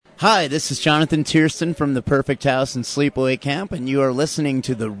Hi, this is Jonathan Tiersten from the Perfect House and Sleepaway Camp, and you are listening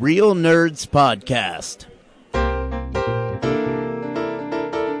to the Real Nerds Podcast.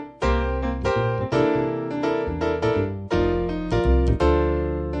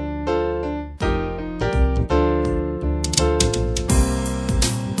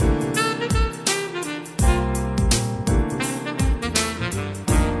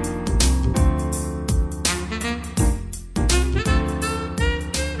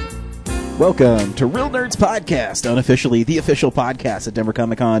 Welcome to Real Nerds Podcast, unofficially the official podcast at Denver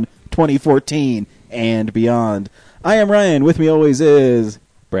Comic Con 2014 and beyond. I am Ryan. With me always is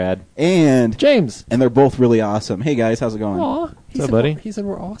Brad and James, and they're both really awesome. Hey guys, how's it going? Aw, What's up, buddy? He said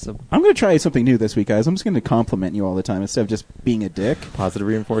we're awesome. I'm going to try something new this week, guys. I'm just going to compliment you all the time instead of just being a dick. Positive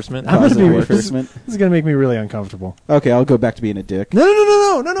reinforcement. I'm gonna Positive be reinforcement. This is gonna make me really uncomfortable. Okay, I'll go back to being a dick. No.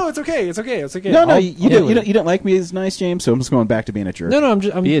 It's okay. It's okay. No, I'll you do it. didn't like me as nice, James. So I'm just going back to being a jerk. No.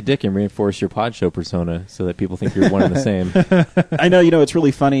 I'm Be a dick and reinforce your pod show persona so that people think you're one and the same. I know. It's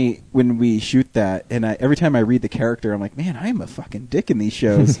really funny when we shoot that, and every time I read the character, I'm like, man, I am a fucking dick in these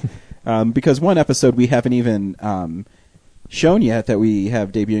shows. Because one episode we haven't even shown yet that we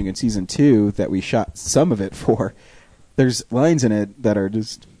have debuting in season 2 that we shot some of it for. There's lines in it that are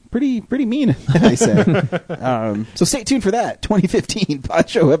just pretty mean, I say. So stay tuned for that 2015 Pod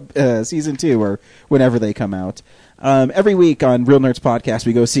Show season 2 or whenever they come out. Every week on Real Nerds Podcast,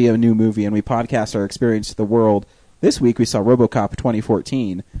 we go see a new movie and we podcast our experience to the world. This week we saw RoboCop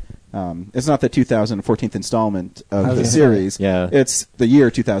 2014. It's not the 2014th installment of the series. Yeah. It's the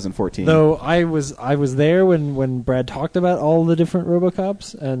year 2014. Though I was there when Brad talked about all the different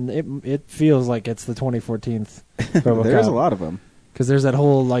RoboCops, and it feels like it's the 2014 RoboCop. There's a lot of them. Because there's that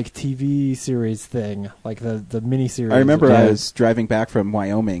whole like TV series thing, like the mini series. I remember I Yeah. was driving back from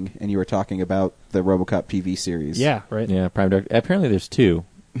Wyoming, and you were talking about the RoboCop TV series. Yeah, right. Yeah, Prime Directive. Apparently there's two.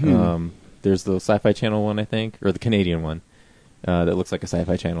 Hmm. There's the Sci-Fi Channel one, I think, or the Canadian one that looks like a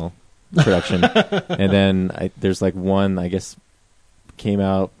Sci-Fi Channel production. And then there's like one, I guess, came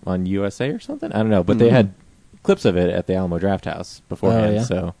out on USA or something. I don't know, but they had clips of it at the Alamo Drafthouse beforehand. Oh, yeah?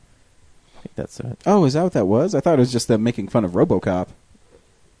 So I think that's it. Oh, is that what that was? I thought it was just them making fun of RoboCop.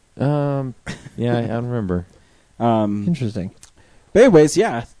 Yeah, I don't remember. Interesting. But anyways,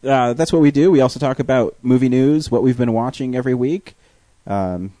 yeah, that's what we do. We also talk about movie news, what we've been watching every week.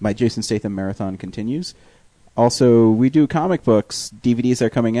 My Jason Statham marathon continues. Also, we do comic books, DVDs that are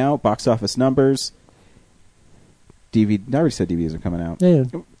coming out, box office numbers. I already said DVDs are coming out.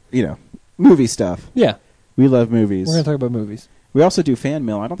 Yeah. Movie stuff. Yeah. We love movies. We're gonna talk about movies. We also do fan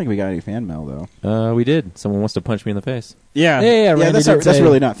mail. I don't think we got any fan mail, though. We did. Someone wants to punch me in the face. Yeah, Randy that's did that's say-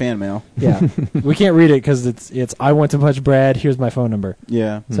 really not fan mail. Yeah. We can't read it because it's I want to punch Brad. Here's my phone number.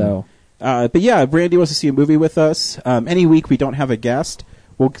 Yeah. So But yeah, Brandy wants to see a movie with us. Any week we don't have a guest,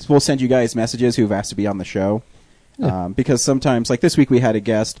 we'll send you guys messages who've asked to be on the show. Yeah. Because sometimes, like this week, we had a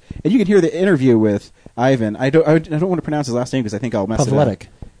guest, and you can hear the interview with Ivan. I don't want to pronounce his last name because I think I'll mess it up. Pavletic.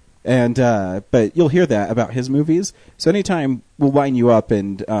 And but you'll hear that about his movies. So anytime we'll line you up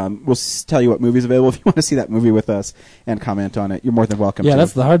and we'll tell you what movie's available. If you want to see that movie with us and comment on it, you're more than welcome. Yeah, to.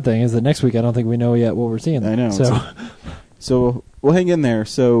 that's the hard thing is that next week I don't think we know yet what we're seeing. I know. So So we'll hang in there.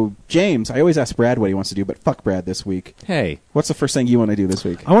 So James, I always ask Brad what he wants to do, but fuck Brad this week. Hey. What's the first thing you want to do this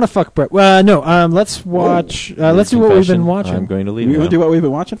week? I want to fuck Brad. Well, no. Let's watch. Let's do what we've been Confession, watching. I'm going to leave We'll now. do what we've been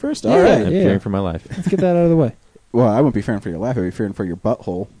watching first. Yeah. All right. I'm Yeah. fearing for my life. Let's get that out of the way. Well, I wouldn't be fearing for your laugh. I'd be fearing for your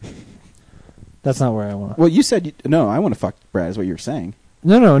butthole. That's not where I want. Well, you said no. I want to fuck Brad. Is what you were saying.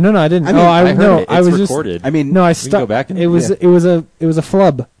 No. I didn't. I mean, I heard no. it. I It's was recorded. just. I mean, No, I We can stuck. go back and- it was. yeah. It was a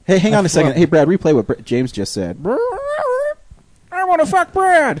flub. Hey, hang on a second. flub. Hey, Brad, replay what James just said. I want to fuck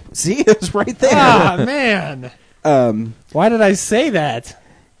Brad. See, it's right there. Ah man. Why did I say that?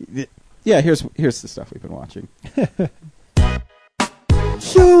 Yeah, here's the stuff we've been watching.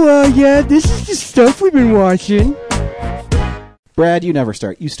 So yeah, this is the stuff we've been watching. Brad, you never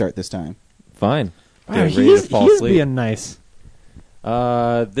start. You start this time. Fine. Wow, Getting ready to fall he's asleep. being nice.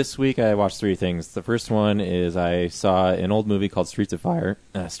 This week I watched three things. The first one is I saw an old movie called Streets of Fire.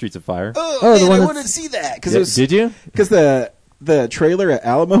 Streets of Fire. Oh, man, the one I that's- wanted to see that Did you? because the trailer at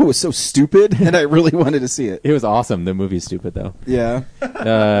Alamo was so stupid, and I really wanted to see it. It was awesome. The movie's stupid though. Yeah.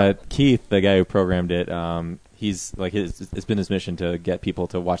 Keith, the guy who programmed it, he's like it's been his mission to get people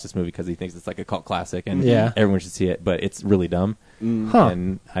to watch this movie because he thinks it's like a cult classic and Yeah. everyone should see it. But it's really dumb, Huh.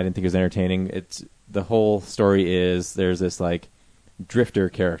 and I didn't think it was entertaining. It's the whole story is there's this like drifter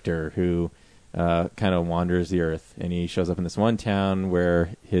character who kind of wanders the earth, and he shows up in this one town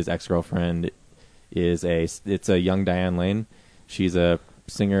where his ex-girlfriend is it's a young Diane Lane. She's a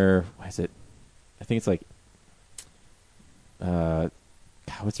singer. What is it? I think it's like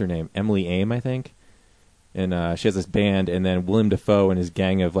God, what's her name? Emily Aim, I think. And she has this band, and then Willem Dafoe and his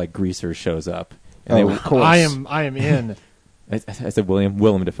gang of like greasers shows up. And of course. I am in. I said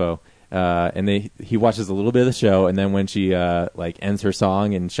Willem Dafoe. And he watches a little bit of the show, and then when she like ends her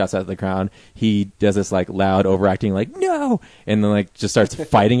song and shouts out to the crowd, he does this like loud overacting like no, and then like just starts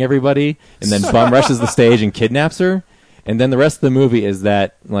fighting everybody, and then bum rushes the stage and kidnaps her. And then the rest of the movie is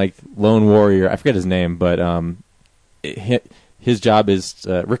that like lone warrior, I forget his name, but his job is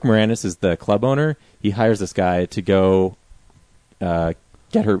Rick Moranis is the club owner. He hires this guy to go get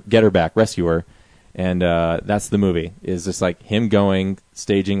her back, rescue her. And that's the movie, is just like him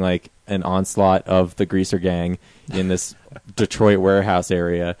staging like an onslaught of the greaser gang in this Detroit warehouse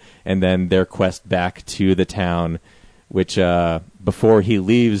area, and then their quest back to the town, which before he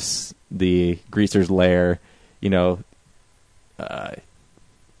leaves the greaser's lair,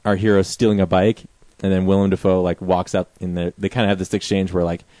 our hero's stealing a bike, and then Willem Dafoe like walks up in there. They kind of have this exchange where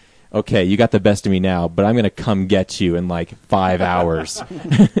like, okay, you got the best of me now, but I'm going to come get you in like 5 hours.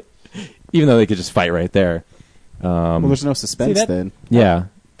 Even though they could just fight right there. Well, there's no suspense then. Yeah.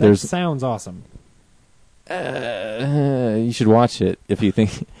 That sounds awesome. You should watch it if you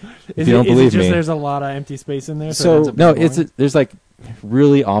think if you don't believe me. There's a lot of empty space in there. So there's like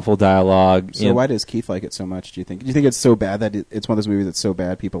really awful dialogue. So why does Keith like it so much? Do you think? Do you think it's so bad that it's one of those movies that's so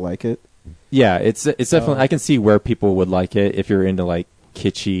bad people like it? Yeah, it's definitely. I can see where people would like it if you're into like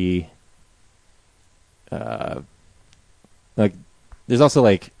kitschy. Like, there's also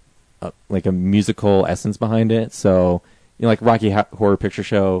like a musical essence behind it. So, like Rocky Horror Picture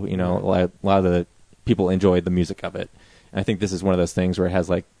Show, a lot of the people enjoy the music of it. And I think this is one of those things where it has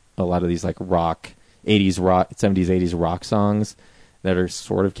like a lot of these like 70s, 80s rock songs that are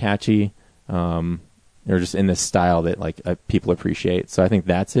sort of catchy. They're just in this style that like people appreciate. So I think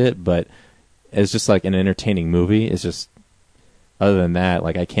that's it. But it's just like an entertaining movie. It's just, other than that,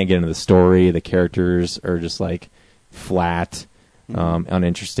 like I can't get into the story. The characters are just like flat.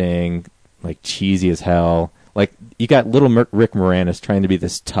 Uninteresting, like cheesy as hell. Like you got little Rick Moranis trying to be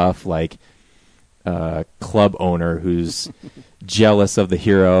this tough, like club owner who's jealous of the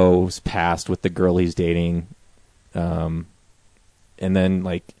hero's past with the girl he's dating. And then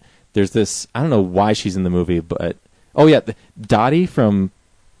like there's this, I don't know why she's in the movie, but Dottie from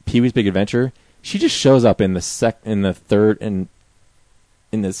Pee-wee's Big Adventure. She just shows up in the third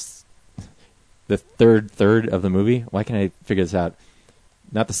of the movie. Why can't I figure this out?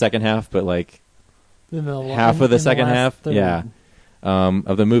 Not the second half, but like half of the second half. Third. Yeah.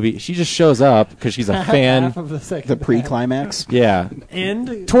 Of the movie. She just shows up because she's a fan. Half of the pre-climax? Yeah.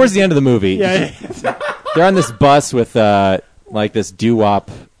 And towards the end of the movie. Yeah. They're on this bus with like this doo-wop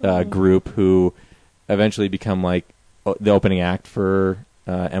group who eventually become like the opening act for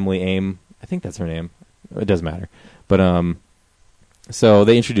Emily Aim. I think that's her name. It doesn't matter. But so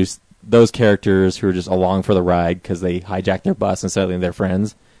they introduce those characters who are just along for the ride because they hijack their bus and suddenly they're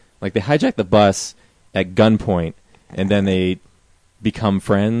friends. Like they hijack the bus at gunpoint and then they become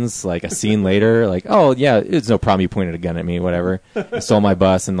friends like a scene later. Like, oh yeah, it's no problem. You pointed a gun at me, whatever. Stole my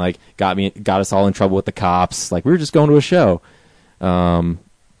bus and like got us all in trouble with the cops. Like we were just going to a show.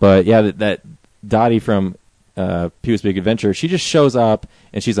 But yeah, that Dottie from Pee-wee's Big Adventure, she just shows up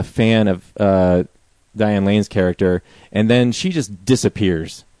and she's a fan of Diane Lane's character, and then she just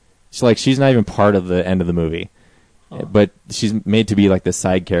disappears. She's not even part of the end of the movie, but she's made to be like this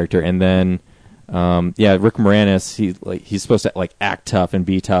side character. And then, Rick Moranis, he's supposed to like act tough and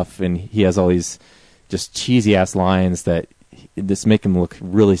be tough, and he has all these just cheesy ass lines that just make him look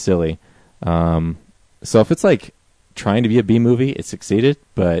really silly. So if it's like trying to be a B movie, it succeeded,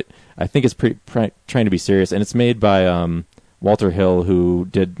 but I think it's trying to be serious, and it's made by Walter Hill, who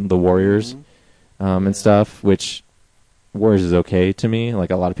did The Warriors and stuff, which. Warriors is okay to me.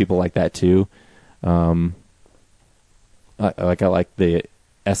 Like a lot of people like that too. I like the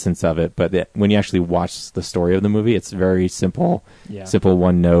essence of it, but when you actually watch the story of the movie, it's very simple. Yeah. Simple,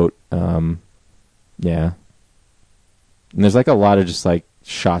 one note. And there's like a lot of just like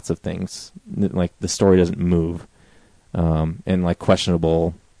shots of things. Like the story doesn't move, and like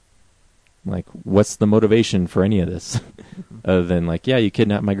questionable. Like, what's the motivation for any of this, other than like, yeah, you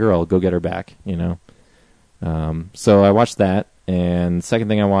kidnapped my girl, go get her back, So I watched that, and the second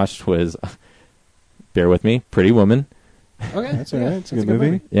thing I watched was, bear with me, Pretty Woman. Okay, that's all right. It's a good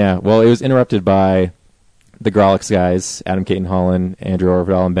movie. Yeah, well, it was interrupted by the Grawlix guys, Adam Caton Holland, Andrew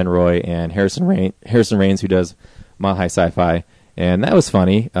Orvedal, and Ben Roy, and Harrison Raines, who does Mile High Sci-Fi, and that was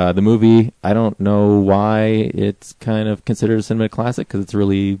funny. The movie, I don't know why it's kind of considered a cinema classic, because it's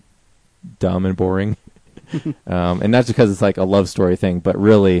really dumb and boring. And not just because it's like a love story thing, but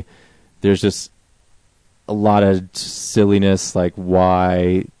really, there's just a lot of silliness. Like,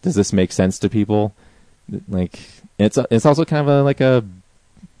 why does this make sense to people? Like, it's also kind of like a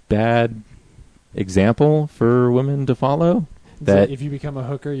bad example for women to follow. That So if you become a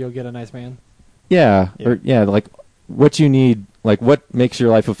hooker, you'll get a nice man. like what you need, like what makes your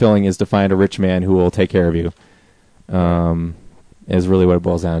life fulfilling is to find a rich man who will take care of you. Is really what it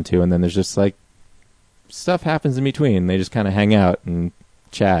boils down to. And then there's just like stuff happens in between. They just kind of hang out and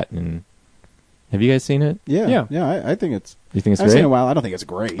chat. And have you guys seen it? Yeah. Yeah. I think it's. You think it's I've great? seen it a while. I don't think it's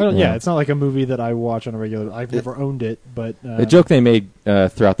great. Yeah, it's not like a movie that I watch on a regular. I've never owned it, but The joke they made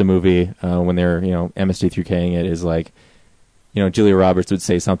throughout the movie when they're MST3King it is like, Julia Roberts would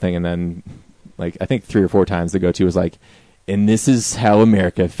say something and then like I think 3 or 4 times the go-to was like, and this is how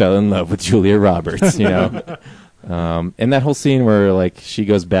America fell in love with Julia Roberts, and that whole scene where like she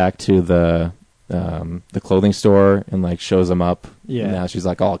goes back to the clothing store and like shows them up. Yeah. And now she's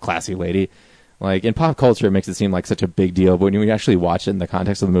like all a classy lady. Like in pop culture, it makes it seem like such a big deal, but when you actually watch it in the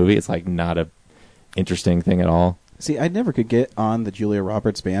context of the movie, it's like not a interesting thing at all. See, I never could get on the Julia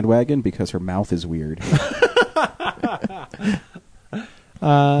Roberts bandwagon because her mouth is weird.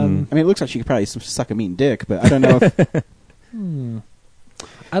 I mean, it looks like she could probably suck a mean dick, but I don't know if...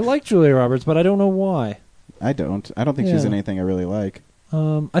 I like Julia Roberts, but I don't know why. I don't think she's in anything I really like.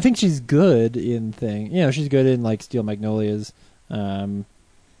 I think she's good in she's good in like Steel Magnolias,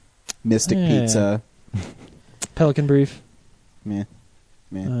 Mystic Pizza. Pelican Brief. Meh.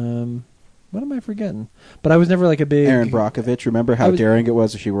 What am I forgetting? But I was never like a big Erin Brockovich. Remember how daring it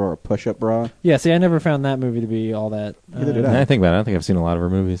was if she wore a push-up bra? Yeah, see, I never found that movie to be all that. Neither did I think about it. I don't think I've seen a lot of her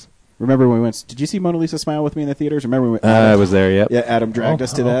movies. Remember when we went... Did you see Mona Lisa Smile with me in the theaters? Remember when I was there, yep. Yeah, Adam dragged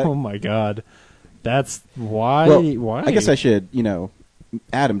us to that. Oh my god. That's why. Well, why? I guess I should,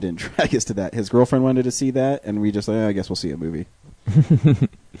 Adam didn't drag us to that. His girlfriend wanted to see that, and we just like, I guess we'll see a movie.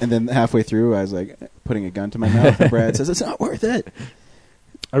 And then halfway through, I was like, putting a gun to my mouth, and Brad says, it's not worth it.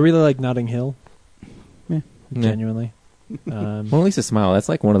 I really like Notting Hill. Yeah. Genuinely. Mona Lisa Smile, that's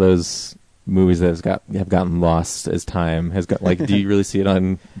like one of those movies that have gotten lost as time has got. Like, do you really see it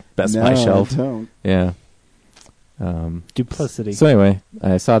on Best Buy shelf? I don't. Yeah. Duplicity. So anyway,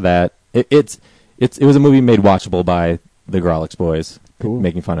 I saw that. It was a movie made watchable by the Grawlix boys,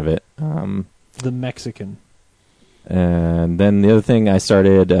 making fun of it. The Mexican. And then the other thing I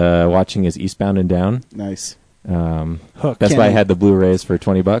started watching is Eastbound and Down. Nice. Hook. Best Buy had the Blu-rays for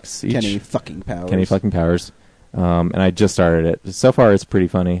 $20 each. Kenny fucking Powers. And I just started it. So far, it's pretty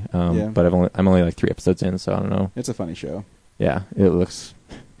funny. But I'm only like 3 episodes in, so I don't know. It's a funny show. Yeah, it looks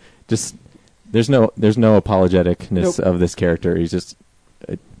just there's no apologeticness of this character. He's just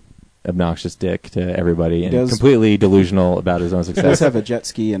an obnoxious dick to everybody and completely delusional about his own success. He does have a jet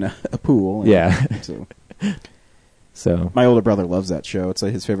ski and a pool. Yeah. So my older brother loves that show. It's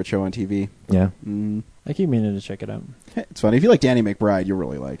like his favorite show on TV. Yeah. I keep meaning to check it out. It's funny. If you like Danny McBride, you'll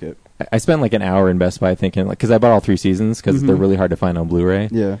really like it. I spent like an hour in Best Buy thinking, like, because I bought all 3 seasons because they're really hard to find on Blu-ray.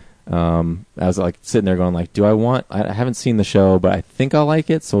 Yeah. I was like sitting there going, like, I haven't seen the show, but I think I'll like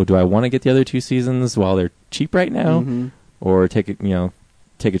it. So do I want to get the other 2 seasons while they're cheap right now, or take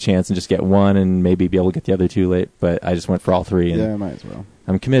a chance and just get 1 and maybe be able to get the other 2 late? But I just went for all 3. And yeah, might as well.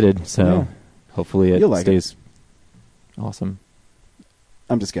 I'm committed, so hopefully it stays awesome.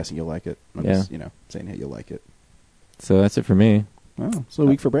 I'm just guessing you'll like it. I'm just, saying hey, you'll like it. So that's it for me. Oh, so a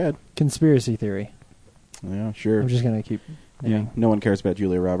week for Brad. Conspiracy theory. Yeah, sure. I'm just going to keep... Yeah, no one cares about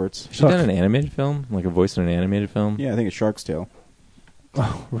Julia Roberts. She's done an animated film? Like a voice in an animated film? Yeah, I think it's Shark's Tale.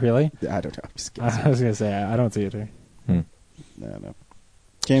 Oh, really? I don't know. I'm just guessing. I was going to say, I don't see it here. No.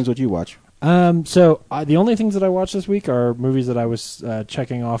 James, what'd you watch? So the only things that I watched this week are movies that I was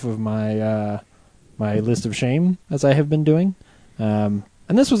checking off of my my list of shame, as I have been doing. And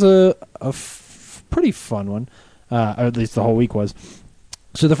this was a pretty fun one, or at least the whole week was.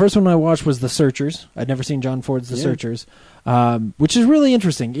 So the first one I watched was The Searchers. I'd never seen John Ford's The Searchers, which is really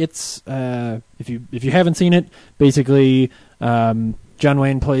interesting. It's if you haven't seen it, basically John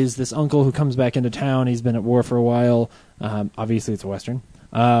Wayne plays this uncle who comes back into town. He's been at war for a while. Obviously, it's a Western.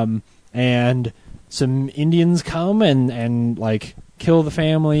 And some Indians come and like kill the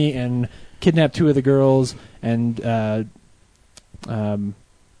family and kidnap 2 of the girls. And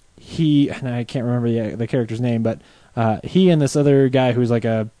he, and I can't remember the character's name, but he and this other guy who's like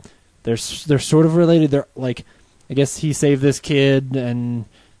they're sort of related. They're like, I guess he saved this kid and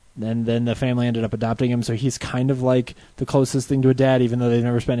then the family ended up adopting him. So he's kind of like the closest thing to a dad, even though they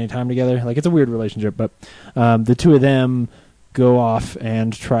never spent any time together. Like, it's a weird relationship, but the 2 of them go off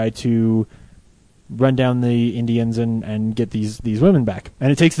and try to run down the Indians and get these women back.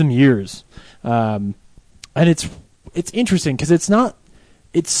 And it takes them years. And it's interesting because it's not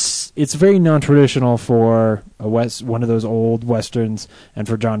it's very non-traditional for one of those old westerns, and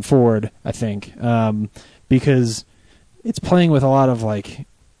for John Ford, I think, because it's playing with a lot of like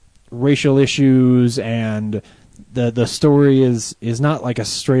racial issues, and the story is not like a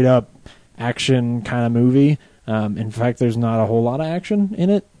straight up action kind of movie. In fact, there's not a whole lot of action in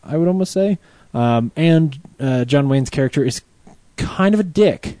it, I would almost say. And John Wayne's character is kind of a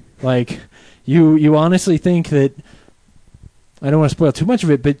dick. Like, you honestly think that, I don't want to spoil too much of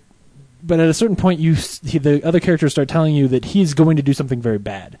it, but at a certain point, the other characters start telling you that he's going to do something very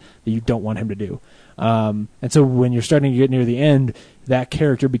bad that you don't want him to do. And so when you're starting to get near the end, that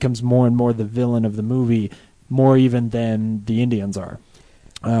character becomes more and more the villain of the movie, more even than the Indians are.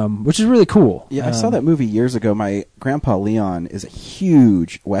 Which is really cool. Yeah, I saw that movie years ago. My grandpa Leon is a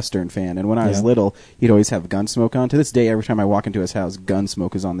huge Western fan, and when I was little, he'd always have Gunsmoke on. To this day, every time I walk into his house,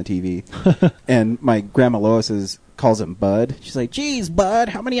 Gunsmoke is on the TV. And my grandma Lois calls him Bud. She's like, "Geez, Bud,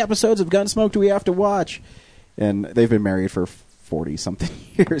 how many episodes of Gunsmoke do we have to watch?" And they've been married for 40-something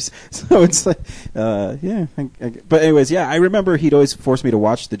years. So it's like, yeah. But anyways, yeah, I remember he'd always force me to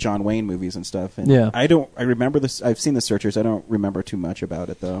watch the John Wayne movies and stuff. And yeah. I remember this. I've seen The Searchers. I don't remember too much about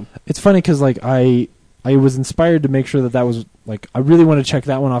it, though. It's funny because, like, I was inspired to make sure that was, like, I really want to check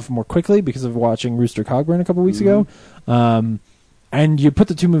that one off more quickly because of watching Rooster Cogburn a couple weeks ago. And you put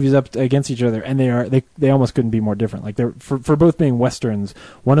the two movies up against each other, and they almost couldn't be more different. Like, they're for both being westerns.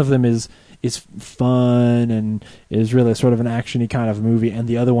 One of them is fun and is really sort of an action-y kind of movie, and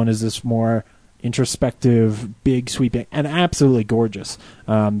the other one is this more introspective, big, sweeping, and absolutely gorgeous.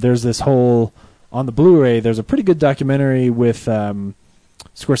 There's this whole, on the Blu-ray, there's a pretty good documentary with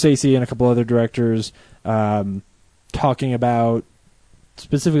Scorsese and a couple other directors talking about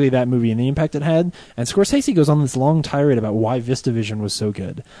specifically that movie and the impact it had. And Scorsese goes on this long tirade about why VistaVision was so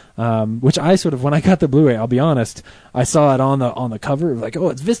good, which I sort of, when I got the Blu-ray, I'll be honest, I saw it on the cover, like, oh,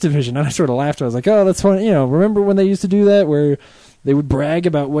 it's VistaVision, and I sort of laughed. I was like, oh, that's funny. You know, remember when they used to do that, where they would brag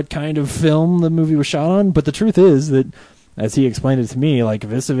about what kind of film the movie was shot on? But the truth is that, as he explained it to me, like,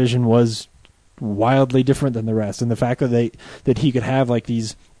 VistaVision was wildly different than the rest, and the fact that he could have like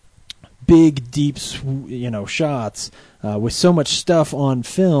these big, deep, shots with so much stuff on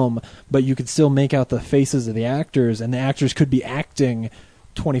film, but you could still make out the faces of the actors, and the actors could be acting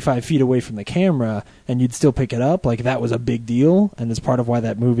 25 feet away from the camera, and you'd still pick it up. Like, that was a big deal, and it's part of why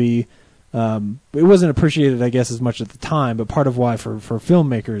that movie, it wasn't appreciated, I guess, as much at the time, but part of why for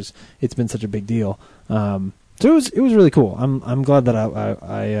filmmakers it's been such a big deal. So it was really cool. I'm glad that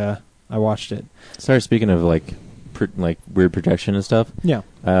I watched it. Sorry, speaking of like weird projection and stuff. Yeah.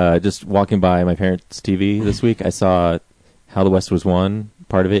 Just walking by my parents' TV this week, I saw How the West Was Won,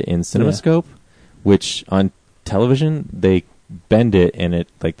 part of it in CinemaScope, which on television they bend it and it,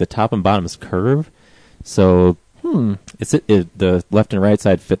 like, the top and bottom is curved. So the left and right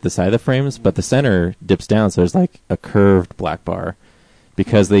side fit the side of the frames, but the center dips down, so there's like a curved black bar.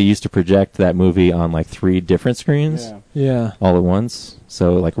 Because they used to project that movie on like 3 different screens, all at once,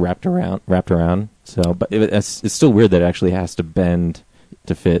 so like wrapped around. So, but it's still weird that it actually has to bend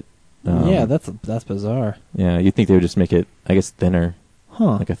to fit. Yeah, that's bizarre. Yeah, you'd think they would just make it, I guess, thinner,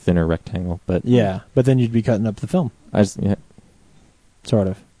 huh? Like a thinner rectangle. But yeah, but then you'd be cutting up the film. Sort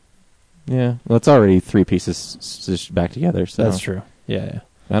of. Yeah, well, it's already 3 pieces stitched back together. So that's true. Yeah.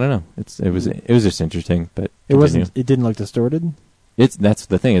 I don't know. It was just interesting, but it didn't look distorted. That's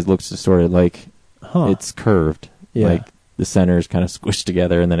the thing. It looks distorted, like it's curved. Yeah. Like the center is kind of squished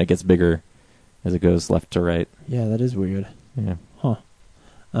together, and then it gets bigger as it goes left to right. Yeah, that is weird. Yeah. Huh.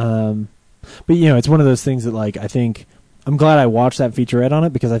 But it's one of those things that, like, I think I'm glad I watched that featurette on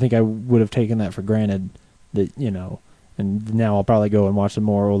it, because I think I would have taken that for granted. That and now I'll probably go and watch some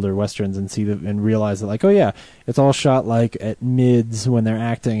more older westerns and and realize that, like, oh yeah, it's all shot like at mids when they're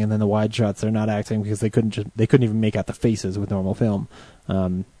acting, and then the wide shots they're not acting because they couldn't even make out the faces with normal film.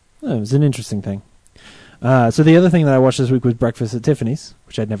 It was an interesting thing. So the other thing that I watched this week was Breakfast at Tiffany's,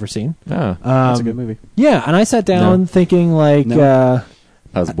 which I'd never seen. Oh, that's a good movie. Yeah, and I sat down thinking like, I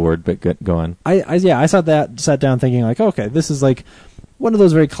was bored, but go on. I sat down thinking like, okay, this is like one of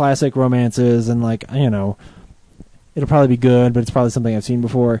those very classic romances, and like, it'll probably be good, but it's probably something I've seen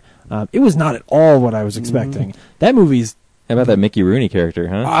before. It was not at all what I was expecting. That movie's... How about that Mickey Rooney character,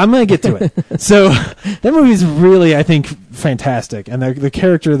 huh? I'm going to get to it. So, that movie's really, I think, fantastic. And the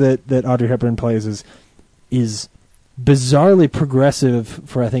character that Audrey Hepburn plays is bizarrely progressive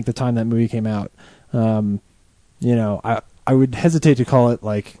for, I think, the time that movie came out. I would hesitate to call it,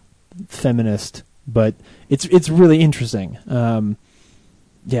 like, feminist, but it's really interesting. I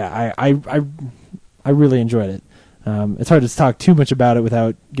really enjoyed it. It's hard to talk too much about it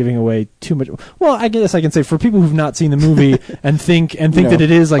without giving away too much. Well, I guess I can say for people who've not seen the movie and think that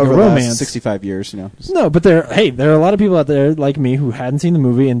it is like over a the last romance. 65 years, No, but there are a lot of people out there like me who hadn't seen the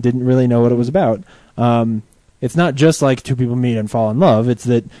movie and didn't really know what it was about. It's not just like two people meet and fall in love. It's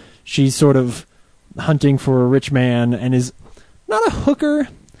that she's sort of hunting for a rich man and is not a hooker,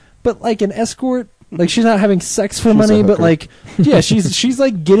 but like an escort. Like she's not having sex for money, but like, yeah, she's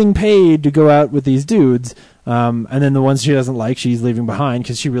like getting paid to go out with these dudes. And then the ones she doesn't like, she's leaving behind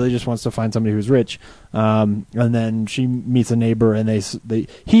because she really just wants to find somebody who's rich. And then she meets a neighbor, and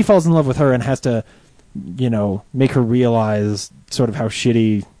he falls in love with her and has to, make her realize sort of how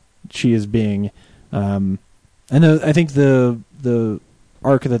shitty she is being. And I think the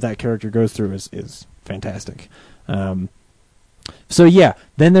arc that character goes through is fantastic. So yeah,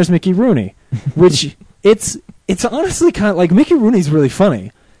 then there's Mickey Rooney, which it's honestly kind of like Mickey Rooney's really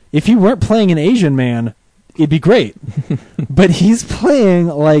funny. If he weren't playing an Asian man, it'd be great. But he's playing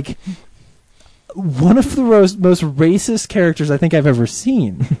like one of the most racist characters I think I've ever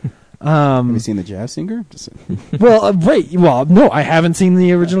seen. Have you seen The Jazz Singer? Well, right. Well, no, I haven't seen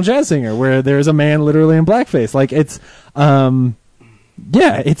the original Jazz Singer where there's a man literally in blackface. Like it's,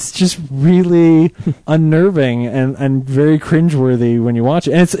 yeah, it's just really unnerving and very cringeworthy when you watch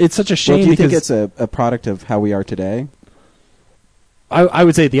it. And it's such a shame. Well, do you think because it's a product of how we are today? I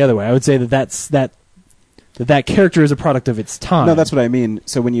would say it the other way. I would say that character is a product of its time. No, that's what I mean.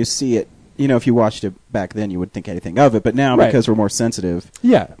 So when you see it, if you watched it back then, you wouldn't think anything of it. But now, right. because we're more sensitive,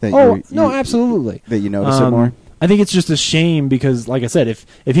 yeah. Absolutely. That you notice it more. I think it's just a shame because, like I said, if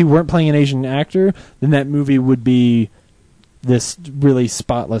he weren't playing an Asian actor, then that movie would be this really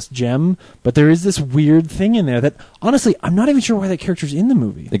spotless gem. But there is this weird thing in there that, honestly, I'm not even sure why that character's in the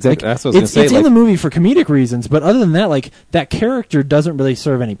movie. Exactly. Like, that's what I was going to say. It's in the movie for comedic reasons, but other than that, like, that character doesn't really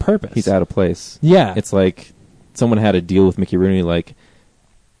serve any purpose. He's out of place. Yeah. It's like someone had a deal with Mickey Rooney, like,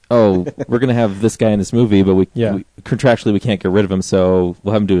 oh, we're going to have this guy in this movie, but we contractually we can't get rid of him, so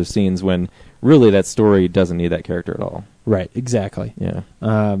we'll have him do his scenes, when really that story doesn't need that character at all. Right, exactly. Yeah.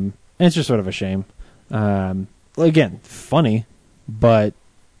 And it's just sort of a shame. Again, funny, but,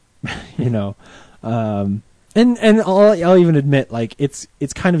 and I'll even admit, like, it's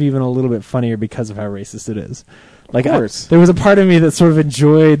kind of even a little bit funnier because of how racist it is. Like, of course. There was a part of me that sort of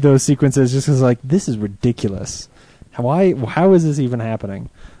enjoyed those sequences just because, like, this is ridiculous. How is this even happening?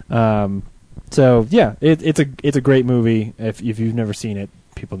 So yeah, it's a great movie. If you've never seen it,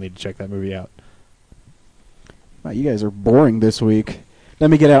 people need to check that movie out. Wow, you guys are boring this week. Let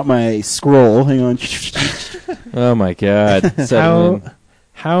me get out my scroll. Hang on. Oh my God!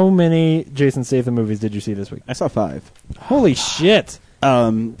 How many Jason Statham movies did you see this week? I saw 5. Holy shit!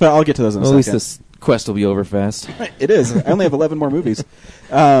 But I'll get to those in a second. At least this quest will be over fast. It is. I only have 11 more movies.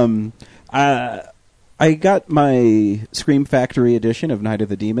 I got my Scream Factory edition of Night of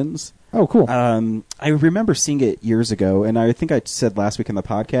the Demons. Oh, cool. I remember seeing it years ago, and I think I said last week in the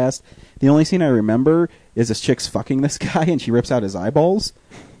podcast, the only scene I remember is this chick's fucking this guy, and she rips out his eyeballs.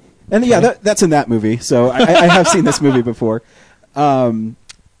 And yeah, that's in that movie, so I have seen this movie before.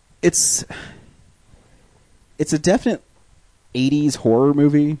 It's a definite 80s horror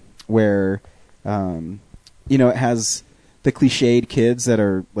movie where, it has the cliched kids that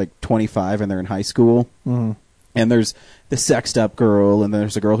are like 25 and they're in high school. Mm-hmm. And there's the sexed up girl, and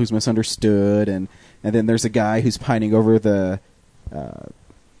there's a girl who's misunderstood, and then there's a guy who's pining over the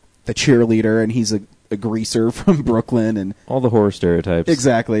cheerleader, and he's a greaser from Brooklyn, and all the horror stereotypes.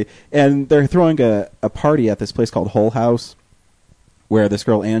 Exactly. And they're throwing a party at this place called Hull House, where this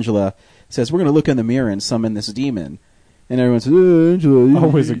girl Angela says, "We're going to look in the mirror and summon this demon." And everyone says, "Oh, Angela,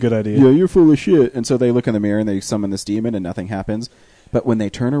 always a good idea. Yeah, you're full of shit." And so they look in the mirror and they summon this demon, and nothing happens. But when they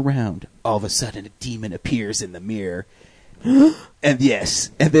turn around, all of a sudden a demon appears in the mirror. And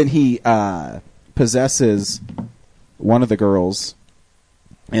then he possesses one of the girls,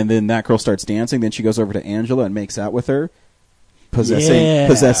 and then that girl starts dancing. Then she goes over to Angela and makes out with her,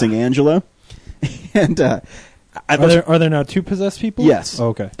 possessing Angela. And are there now 2 possessed people? Yes. Oh,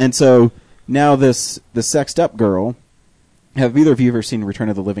 okay. And so now the sexed up girl. Have either of you ever seen Return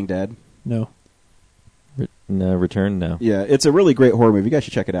of the Living Dead? No. Return? No. Yeah, it's a really great horror movie. You guys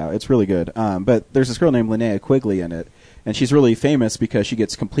should check it out. It's really good. But there's this girl named Linnea Quigley in it, and she's really famous because she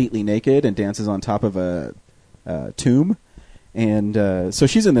gets completely naked and dances on top of a tomb. And so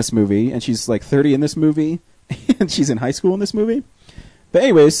she's in this movie, and she's like 30 in this movie, and she's in high school in this movie. But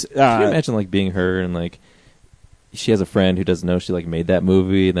anyways... Can you imagine like being her and like she has a friend who doesn't know she like made that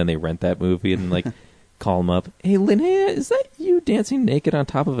movie, and then they rent that movie and like... call him up. Hey, Linnea, is that you dancing naked on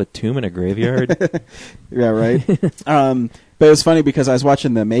top of a tomb in a graveyard? Yeah, right. But it was funny because I was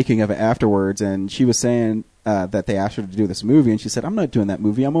watching the making of it afterwards, and she was saying that they asked her to do this movie, and she said, "I'm not doing that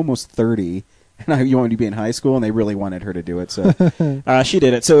movie. I'm almost 30, and you want me to be in high school." And they really wanted her to do it, so she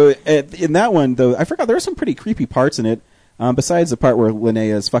did it. So in that one, though, I forgot there were some pretty creepy parts in it. Besides the part where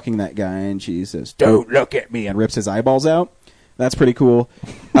Linnea is fucking that guy, and she says, "Don't look at me," and rips his eyeballs out. That's pretty cool.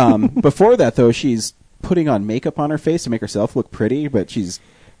 Before that, though, she's putting on makeup on her face to make herself look pretty, but she's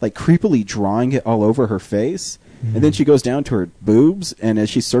like creepily drawing it all over her face. And then she goes down to her boobs, and as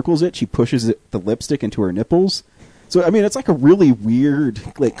she circles it, she pushes the lipstick into her nipples. So, I mean, it's like a really weird,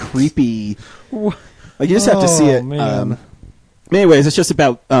 like, creepy... Like, you just have to see it. Man. Anyways, it's just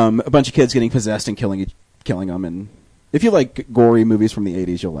about a bunch of kids getting possessed and killing them. And if you like gory movies from the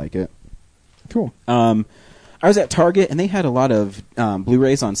 80s, you'll like it. Cool. I was at Target, and they had a lot of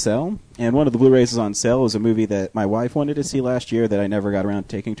Blu-rays on sale. And one of the Blu-rays on sale was a movie that my wife wanted to see last year that I never got around to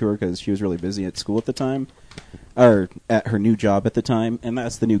taking to her because she was really busy at school at the time. Or at her new job at the time. And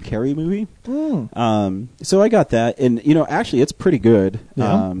that's the new Carrie movie. So I got that. And, actually, it's pretty good.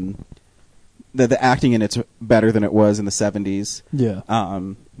 Yeah. The acting in it's better than it was in the 70s. Yeah.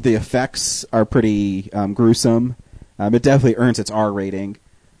 The effects are pretty gruesome. It definitely earns its R rating.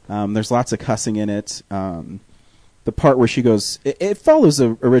 There's lots of cussing in it. The part where she goes... It follows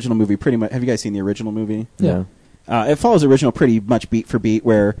the original movie pretty much. Have you guys seen the original movie? Yeah. It follows the original pretty much beat for beat,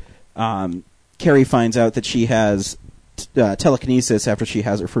 where Carrie finds out that she has telekinesis after she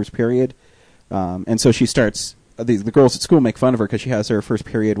has her first period. And so she starts... The girls at school make fun of her because she has her first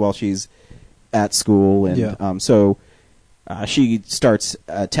period while she's at school. And so she starts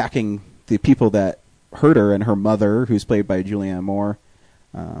attacking the people that hurt her and her mother, who's played by Julianne Moore.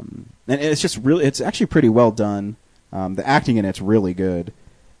 And it's just really... It's actually pretty well done. The acting in it's really good.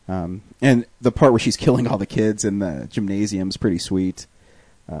 And the part where she's killing all the kids in the gymnasium is pretty sweet.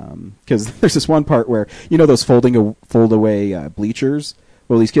 Because there's this one part where, those fold-away bleachers?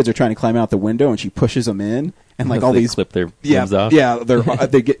 Well, these kids are trying to climb out the window, and she pushes them in. And like all they these... clip their limbs off? Yeah,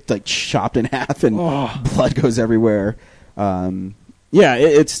 they get like chopped in half, and blood goes everywhere.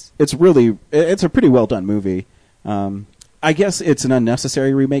 It's a pretty well-done movie. I guess it's an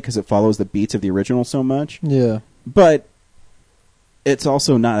unnecessary remake because it follows the beats of the original so much. Yeah. But it's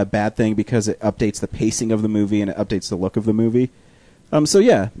also not a bad thing because it updates the pacing of the movie and it updates the look of the movie. So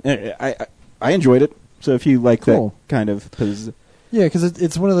yeah, I enjoyed it. So if you like that kind of... Yeah, because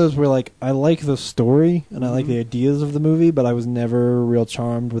it's one of those where, like, I like the story and I like the ideas of the movie, but I was never real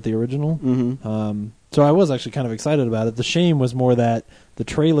charmed with the original. Mm-hmm. So I was actually kind of excited about it. The shame was more that the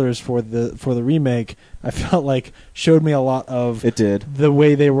trailers for the remake, I felt like, showed me a lot of the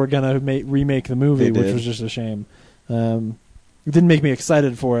way they were going to remake the movie, which was just a shame. It didn't make me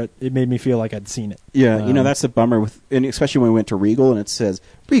excited for it. It made me feel like I'd seen it. Yeah, that's a bummer, and especially when we went to Regal and it says,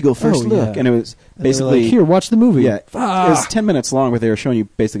 Regal First Look. And it was basically... Like, here, watch the movie. Yeah, it was 10 minutes long where they were showing you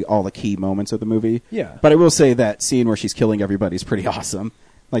basically all the key moments of the movie. Yeah. But I will say that scene where she's killing everybody is pretty awesome.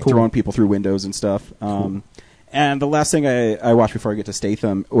 Like throwing people through windows and stuff. And the last thing I watched before I get to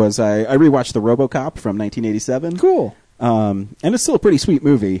Statham was I rewatched the RoboCop from 1987. Cool. And it's still a pretty sweet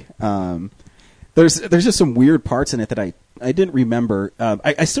movie. There's just some weird parts in it that I didn't remember.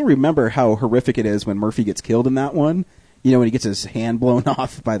 I still remember how horrific it is when Murphy gets killed in that one. When he gets his hand blown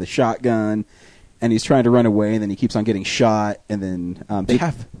off by the shotgun, and he's trying to run away, and then he keeps on getting shot, and then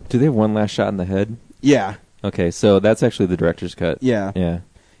Do they have one last shot in the head? Yeah. Okay, so that's actually the director's cut. Yeah. Yeah.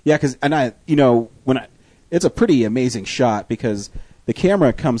 Yeah, because it's a pretty amazing shot because the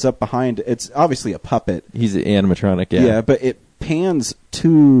camera comes up behind. It's obviously a puppet. He's an animatronic. Yeah. Yeah, but it pans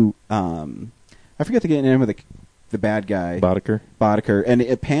to I forget the name of the bad guy. Boddicker, and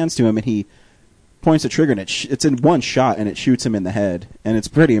it pans to him, and he points the trigger, and it's in one shot, and it shoots him in the head, and it's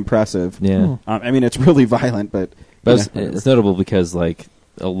pretty impressive. Yeah. It's really violent, but it's notable because like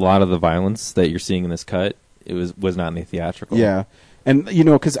a lot of the violence that you're seeing in this cut, it was not in the theatrical. Yeah, and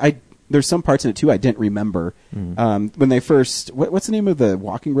because there's some parts in it too I didn't remember. When they first, what's the name of the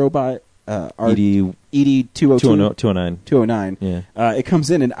walking robot? ED-202? 209. Yeah. It comes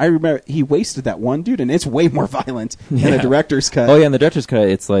in, and I remember he wasted that one dude, and it's way more violent than the director's cut. Oh, yeah, in the director's cut,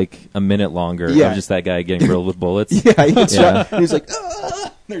 it's like a minute longer of just that guy getting riddled with bullets. Yeah, he gets shot. He's like,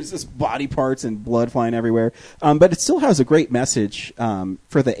 ah! There's just body parts and blood flying everywhere. But it still has a great message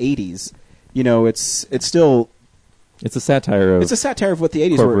for the 80s. It's still... It's a satire of... It's a satire of what the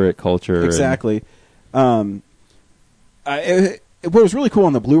 80s corporate culture. Exactly. What was really cool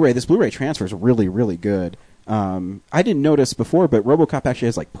on the Blu-ray, this Blu-ray transfer is really, really good. I didn't notice before, but RoboCop actually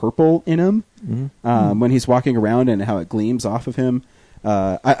has like purple in him when he's walking around and how it gleams off of him.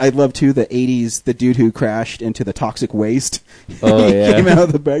 I love too the '80s. The dude who crashed into the toxic waste. Oh, he yeah. came out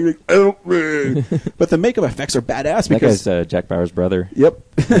of the bag like, "Help me!" But the makeup effects are badass That because guy's Jack Bauer's brother. yep,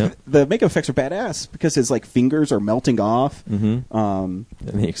 Yep. the makeup effects are badass because his like fingers are melting off. Mm-hmm.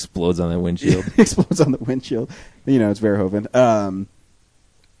 And he explodes on that windshield. Explodes on the windshield. You know, it's Verhoeven.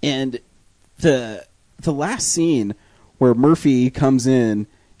 And the last scene where Murphy comes in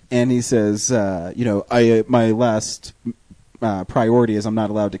and he says, my last priority is I'm not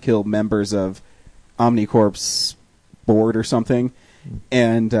allowed to kill members of Omnicorp's board or something.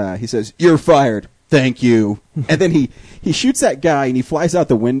 And he says, "You're fired. Thank you." And then he shoots that guy and he flies out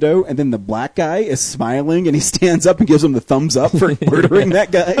the window, and then the black guy is smiling and he stands up and gives him the thumbs up for murdering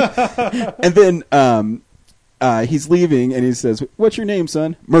that guy. And then he's leaving and he says, "What's your name,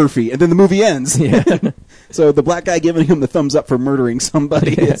 son?" "Murphy." And then the movie ends. Yeah. So the black guy giving him the thumbs up for murdering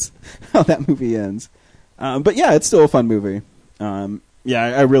somebody is how that movie ends. But yeah, it's still a fun movie.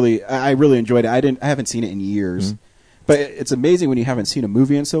 I really enjoyed it. I haven't seen it in years. But it's amazing when you haven't seen a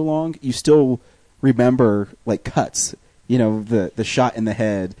movie in so long, you still remember like cuts. You know, the shot in the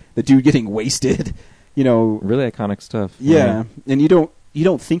head, the dude getting wasted, you know. Really iconic stuff. Yeah. And you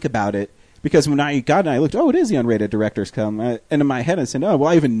don't think about it because when I got it, I looked, it is the unrated director's cut. And in my head I said, "Oh,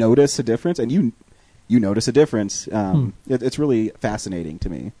 well, I even notice a difference." And you notice a difference. It's really fascinating to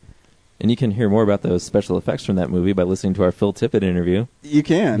me. And you can hear more about those special effects from that movie by listening to our Phil Tippett interview. You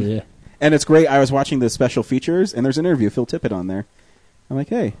can. Yeah. And it's great. I was watching the special features, and there's an interview of Phil Tippett on there. I'm like,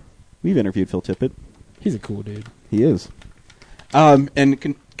 hey, we've interviewed Phil Tippett. He's a cool dude. He is.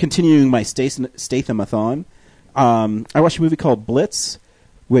 And continuing my Statham-a-thon, I watched a movie called Blitz,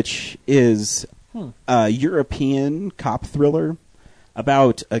 which is a European cop thriller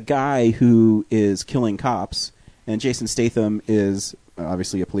about a guy who is killing cops. And Jason Statham is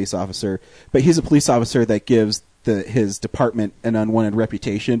obviously a police officer, but he's a police officer that gives his department an unwanted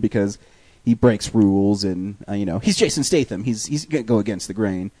reputation because he breaks rules, and he's Jason Statham. He's gonna go against the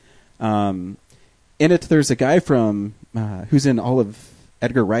grain. In it, there's a guy from who's in all of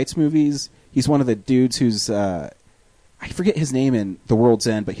Edgar Wright's movies. He's one of the dudes who's I forget his name in The World's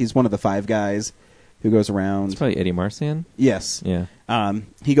End, but he's one of the five guys who goes around. It's probably Eddie Marcian. Yes. Yeah.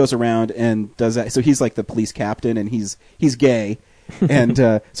 He goes around and does that. So he's like the police captain, and he's gay. And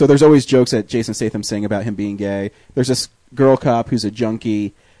so there's always jokes that Jason Statham saying about him being gay. There's this girl cop who's a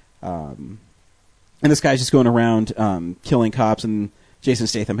junkie, and this guy's just going around killing cops, and Jason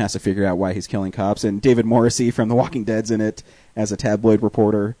Statham has to figure out why he's killing cops. And David Morrissey from The Walking Dead's in it as a tabloid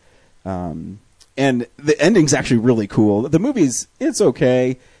reporter. And the ending's actually really cool. The it's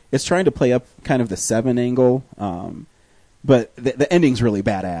okay. It's trying to play up kind of the Seven angle, but the ending's really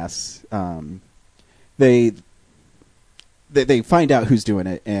badass. They find out who's doing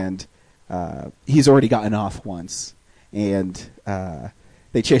it, and he's already gotten off once, and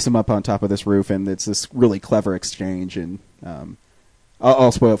they chase him up on top of this roof, and it's this really clever exchange. And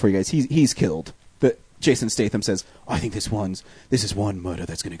I'll spoil it for you guys. He's killed. Jason Statham says, "I think this is one murder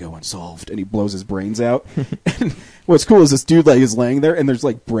that's going to go unsolved," and he blows his brains out. And what's cool is this dude is laying there, and there's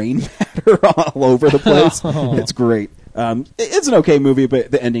like brain matter all over the place. It's great. It's an okay movie, but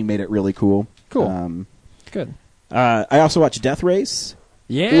the ending made it really cool. Cool. Good. I also watched Death Race.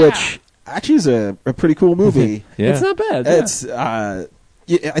 Yeah. Which actually is a pretty cool movie. Yeah. It's not bad. Yeah. It's I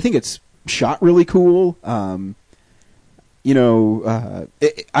think it's shot really cool. I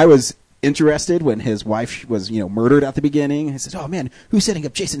was interested when his wife was murdered at the beginning. I said, "Oh man, who's setting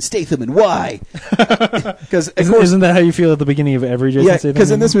up Jason Statham and why?" Because isn't that how you feel at the beginning of every Jason Statham?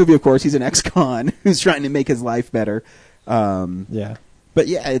 Because in this movie, of course, he's an ex-con who's trying to make his life better. Yeah. But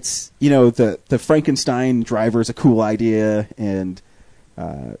yeah, it's the Frankenstein driver is a cool idea, and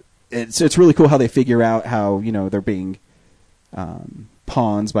it's really cool how they figure out how they're being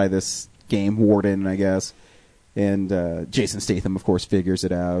pawns by this game warden, I guess, and Jason Statham, of course, figures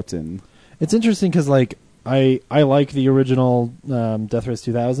it out. And it's interesting because I like the original Death Race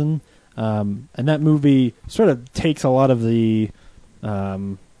 2000, and that movie sort of takes a lot of the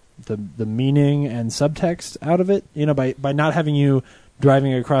meaning and subtext out of it. By not having you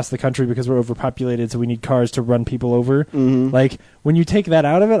driving across the country because we're overpopulated, so we need cars to run people over. Mm-hmm. Like, when you take that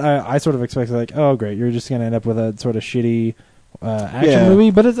out of it, I sort of expected, oh, great, you're just going to end up with a sort of shitty action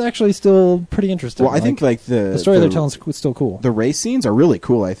movie, but it's actually still pretty interesting. Well, I think the story they're telling is still cool. The race scenes are really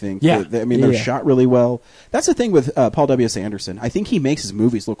cool, I think. Yeah. They're shot really well. That's the thing with Paul W.S. Anderson. I think he makes his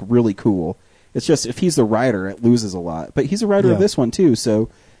movies look really cool. It's just, if he's the writer, it loses a lot. But he's a writer of this one, too, so...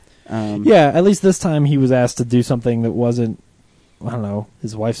 at least this time he was asked to do something that wasn't, I don't know,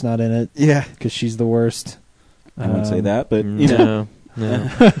 his wife's not in it. Yeah. Because she's the worst. I wouldn't say that, but, No.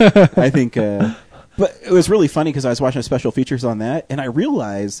 I think... But it was really funny because I was watching special features on that, and I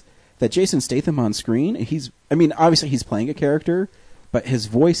realized that Jason Statham on screen, obviously he's playing a character, but his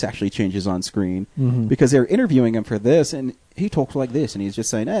voice actually changes on screen because they're interviewing him for this, and he talks like this, and he's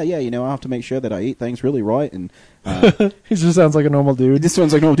just saying, I'll have to make sure that I eat things really right. And he just sounds like a normal dude. This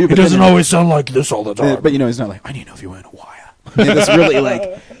sounds like a normal dude. He doesn't always sound like this all the time. But, he's not like, I need to know if you're wearing a wire. And this really,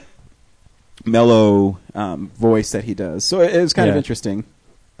 like, mellow voice that he does. So it was kind of interesting.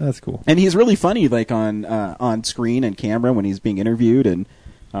 That's cool. And he's really funny, like, on screen and camera when he's being interviewed, and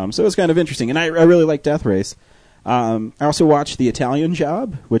so it's kind of interesting. And I really like Death Race. I also watched The Italian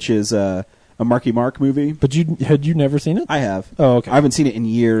Job, which is a Marky Mark movie. But had you never seen it? I have. Oh, okay. I haven't seen it in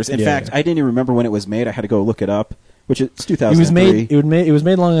years. In fact, I didn't even remember when it was made. I had to go look it up, which it's 2003. It was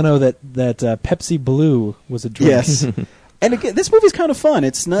made long ago that Pepsi Blue was a drink. Yes. And again, this movie's kind of fun.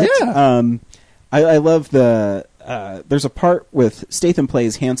 It's not. Yeah. I love the. There's a part with Statham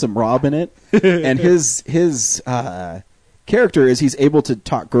plays Handsome Rob in it, and his character is he's able to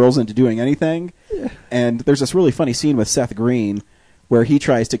talk girls into doing anything. Yeah. And there's this really funny scene with Seth Green where he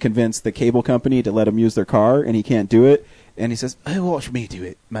tries to convince the cable company to let him use their car, and he can't do it. And he says, watch me do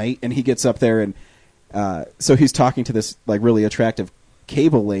it, mate. And he gets up there, and so he's talking to this like really attractive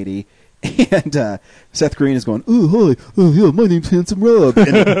cable lady. And Seth Green is going, "Oh, hi, yeah, my name's Handsome Rob."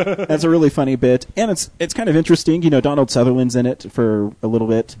 And that's a really funny bit, and it's kind of interesting. Donald Sutherland's in it for a little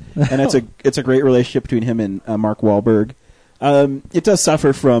bit, and it's a great relationship between him and Mark Wahlberg. It does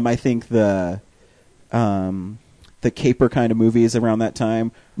suffer from, I think, the caper kind of movies around that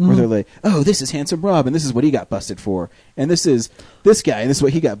time, where they're like, "Oh, this is Handsome Rob, and this is what he got busted for, and this is this guy, and this is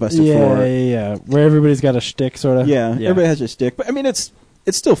what he got busted for." Yeah, where everybody's got a shtick, sort of. Yeah, everybody has a shtick, but I mean, it's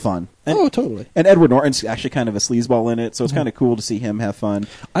still fun. And, totally. And Edward Norton's actually kind of a sleazeball in it, so it's kind of cool to see him have fun.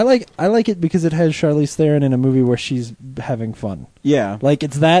 I like it because it has Charlize Theron in a movie where she's having fun. Yeah. Like,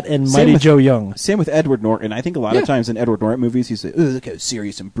 it's that and Mighty Joe Young. Same with Edward Norton. I think a lot of times in Edward Norton movies, he's like, look how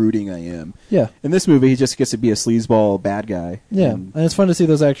serious and brooding I am. Yeah. In this movie, he just gets to be a sleazeball bad guy. Yeah. And it's fun to see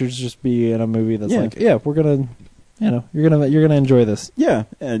those actors just be in a movie that's like, we're going to, you're going to enjoy this. Yeah.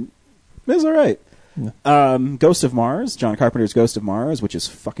 And it was all right. Yeah. Ghost of Mars, John Carpenter's Ghost of Mars, which is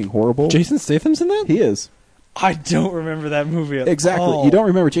fucking horrible. Jason Statham's in that? He is. I don't remember that movie at Exactly. all. You don't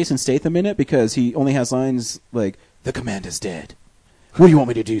remember Jason Statham in it because he only has lines like, "The commander's dead. What do you want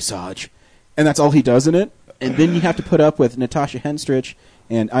me to do, Sarge?" And that's all he does in it. And then you have to put up with Natasha Henstridge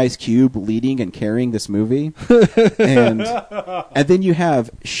and Ice Cube leading and carrying this movie. and then you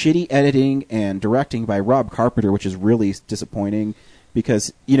have shitty editing and directing by Rob Carpenter, which is really disappointing.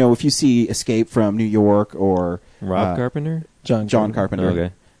 Because, if you see Escape from New York or... Rob Carpenter? John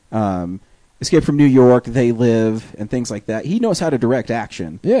Carpenter. Okay. Escape from New York, They Live, and things like that. He knows how to direct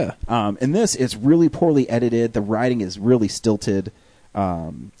action. Yeah. And this is really poorly edited. The writing is really stilted.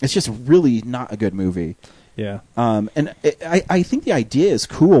 It's just really not a good movie. Yeah. And I think the idea is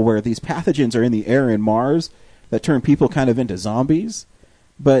cool where these pathogens are in the air in Mars that turn people kind of into zombies.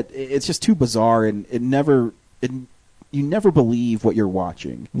 But it's just too bizarre, and you never believe what you're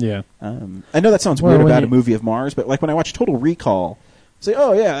watching. Yeah. I know that sounds weird about a movie of Mars, but like when I watch Total Recall, I say,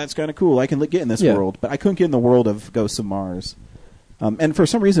 oh yeah, that's kind of cool. I can get in this world, but I couldn't get in the world of Ghosts of Mars. And for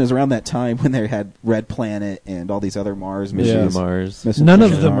some reason, it was around that time when they had Red Planet and all these other Mars missions. None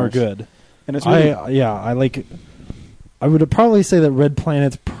of them are good. And it's really, I would probably say that Red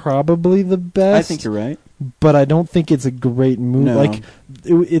Planet's probably the best. I think you're right. But I don't think it's a great movie. No. Like,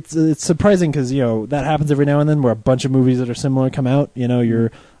 it's surprising because, that happens every now and then where a bunch of movies that are similar come out.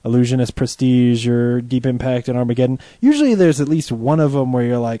 Your Illusionist, Prestige, your Deep Impact, and Armageddon. Usually there's at least one of them where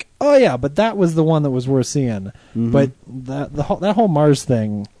you're like, oh yeah, but that was the one that was worth seeing. Mm-hmm. But that whole Mars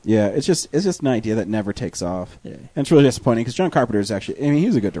thing... Yeah, it's just an idea that never takes off. Yeah. And it's really disappointing because John Carpenter is actually...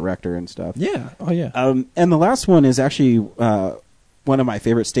 he's a good director and stuff. Yeah. Oh, yeah. And the last one is actually one of my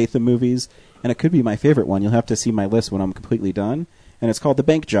favorite Statham movies, and it could be my favorite one. You'll have to see my list when I'm completely done. And it's called The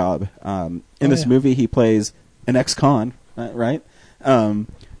Bank Job. In this movie, he plays an ex-con, right?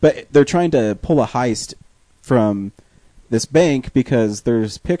 But they're trying to pull a heist from this bank because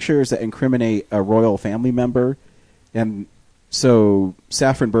there's pictures that incriminate a royal family member. And so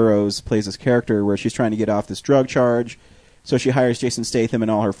Saffron Burrows plays this character where she's trying to get off this drug charge. So she hires Jason Statham and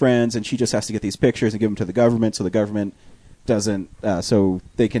all her friends, and she just has to get these pictures and give them to the government so the government doesn't... so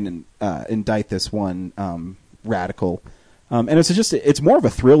they can indict this one radical. And it's more of a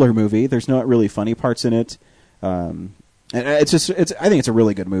thriller movie. There's not really funny parts in it. And I think it's a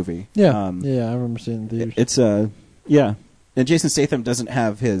really good movie. Yeah, I remember seeing it in theaters. And Jason Statham doesn't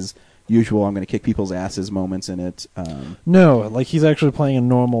have his usual "I'm going to kick people's asses" moments in it. No, like he's actually playing a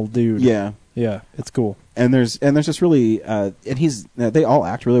normal dude. Yeah, it's cool. And there's just really, and they all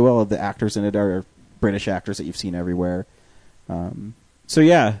act really well. The actors in it are British actors that you've seen everywhere. So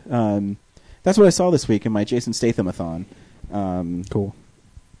yeah, that's what I saw this week in my Jason Statham-a-thon. Cool.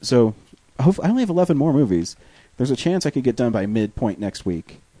 So I only have 11 more movies. There's a chance I could get done by midpoint next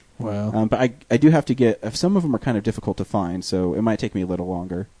week. Wow. But I do have to get... Some of them are kind of difficult to find, so it might take me a little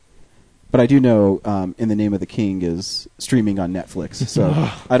longer. But I do know In the Name of the King is streaming on Netflix, so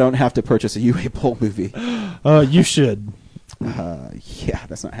I don't have to purchase a Uwe Boll movie. You should. Yeah,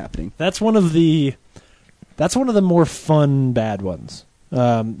 that's not happening. That's one of the more fun bad ones.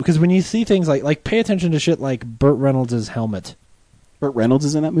 Because when you see things like pay attention to shit like Burt Reynolds' helmet. Burt Reynolds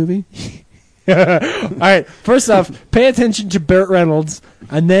is in that movie? All right, first off, pay attention to Burt Reynolds,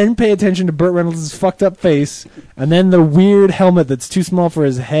 and then pay attention to Burt Reynolds' fucked up face, and then the weird helmet that's too small for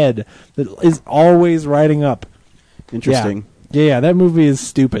his head that is always riding up. Interesting. Yeah, that movie is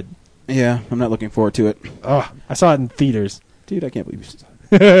stupid. Yeah, I'm not looking forward to it. Oh, I saw it in theaters. Dude, I can't believe you saw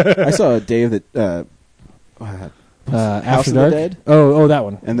it. I saw a day of the... House After of the Dark? Dead? Oh, that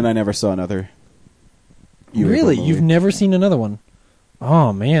one. And then I never saw another. Uwe Really? Boll You've movie. never seen another one?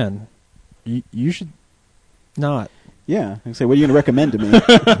 Oh, man. You should not. Yeah. I say, what are you going to recommend to me?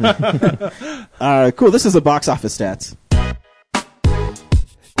 Cool. This is the box office stats.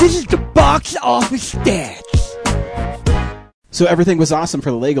 This is the box office stats. So everything was awesome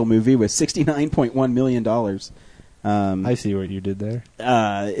for the Lego movie with $69.1 million. I see what you did there.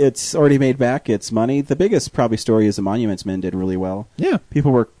 It's already made back its money. The biggest probably story is The Monuments Men did really well. Yeah.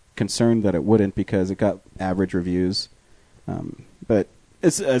 People were concerned that it wouldn't because it got average reviews. But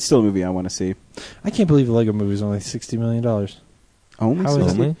it's still a movie I want to see. I can't believe the Lego movie is only $60 million. Only How is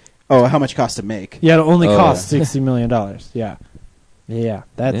 60? it? Oh, how much it cost to make? Yeah, it only Oh, cost yeah. $60 million. Yeah. Yeah,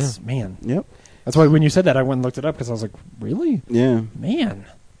 that's, man. Yep. That's why when you said that, I went and looked it up because I was like, really? Yeah. Man.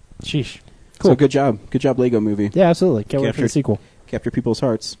 Sheesh. Cool. So good job. Good job, Lego movie. Yeah, absolutely. Can't wait for the Captured- sequel. Capture people's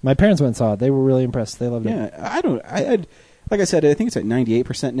hearts. My parents went and saw it. They were really impressed. They loved it. Yeah, like I said, I think it's at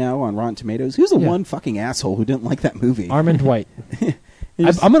 98% now on Rotten Tomatoes. Who's the Yeah. one fucking asshole who didn't like that movie? Armand White. And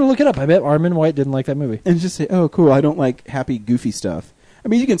just, I'm going to look it up. I bet Armand White didn't like that movie. and just say, oh, cool, I don't like happy, goofy stuff. I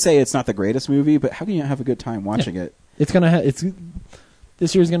mean, you can say it's not the greatest movie, but how can you have a good time watching it? It's going to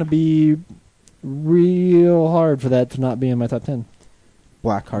this year's going to be real hard for that to not be in my top 10.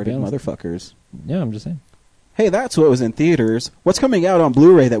 Black-hearted Be honest. motherfuckers. Yeah, I'm just saying. Hey, that's what was in theaters. What's coming out on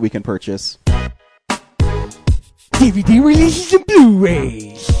Blu-ray that we can purchase? DVD releases and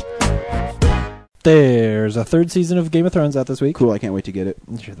Blu-rays. There's a third season of Game of Thrones out this week. Cool, I can't wait to get it.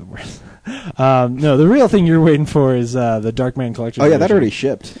 You're the worst. No, the real thing you're waiting for is the Darkman Collection. Oh, yeah, that edition. already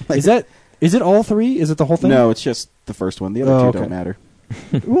shipped. Is it all three? Is it the whole thing? No, it's just the first one. The other Oh, two okay. don't matter.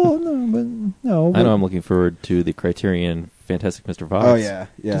 Well, no. I know I'm looking forward to the Criterion Fantastic Mr. Fox. Oh, yeah.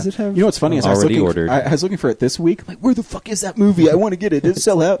 Does it have- You know what's funny is Already ordered. I was looking for it this week. I'm like, where the fuck is that movie? I want to get it. Did it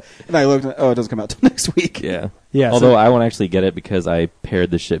sell out? And I looked, oh, it doesn't come out till next week. Yeah. Yeah. Although I won't actually get it because I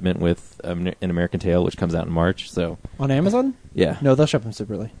paired the shipment with An American Tail, which comes out in March. So on Amazon? yeah. No, they'll ship them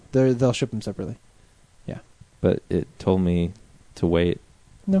separately. They'll ship them separately. Yeah. But it told me to wait.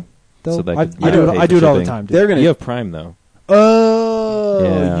 No. So that I could- I do don't it. pay I do for it all the shipping. time. Dude. They're gonna. You have Prime though, Oh,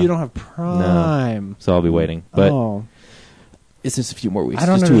 Yeah. you don't have Prime. so I'll be waiting. But oh, it's just a few more weeks. I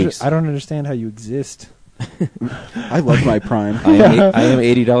don't. Just 2 weeks. I don't understand how you exist. I love my Prime. I am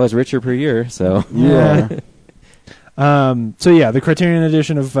 $80 richer per year. So Yeah. So yeah, the Criterion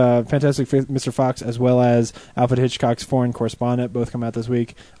edition of Fantastic Mr. Fox, as well as Alfred Hitchcock's Foreign Correspondent, both come out this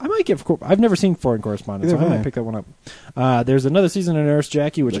week. I might get. I've never seen Foreign Correspondent, so Neither I have might I. pick that one up. There's another season of Nurse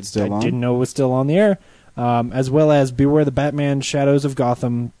Jackie, which That's still I on? didn't know was still on the air, as well as Beware the Batman: Shadows of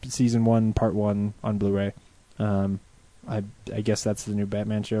Gotham, Season 1, Part 1 on Blu-ray. I guess that's the new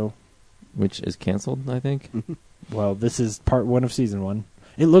Batman show. which is canceled, I think. Well, this is Part 1 of Season 1.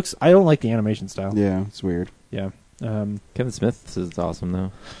 It looks. I don't like the animation style. Yeah, it's weird. Yeah. Kevin Smith says it's awesome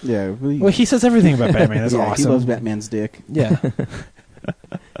though. Yeah. Well, he says everything about Batman. That's yeah, awesome. He loves Batman's dick. Yeah.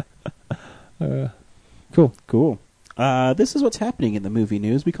 Cool. Cool. This is what's happening in the movie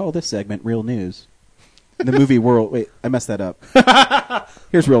news. We call this segment Real News. In the movie world. Wait, I messed that up.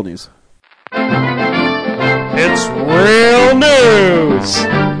 Here's Real News. It's real news.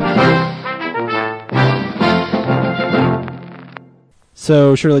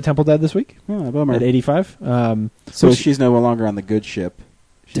 So Shirley Temple died this week Oh, bummer. at 85. So which- she's no longer on the good ship.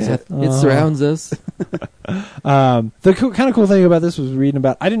 She's Death, it surrounds us. The kind of cool thing about this was reading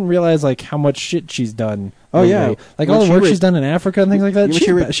about. I didn't realize like how much shit she's done. Oh, yeah. lately. Like When all the she work re- she's done in Africa and things like that.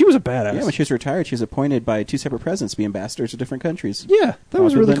 when She was a badass. Yeah, when she was retired, she was appointed by 2 separate presidents to be ambassadors to different countries. Yeah, that A lot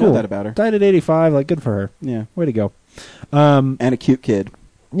was of people really didn't know cool. that about her. Died at 85. Like good for her. Yeah. Way to go. And a cute kid.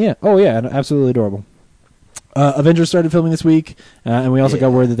 Yeah. Oh yeah. And absolutely adorable. Avengers started filming this week, and we also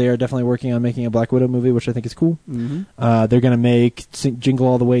got word that they are definitely working on making a Black Widow movie, which I think is cool. Mm-hmm. They're going to make Jingle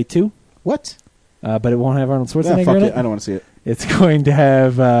All the Way 2. What? But it won't have Arnold Schwarzenegger Fuck in it. it. I don't want to see it. It's going to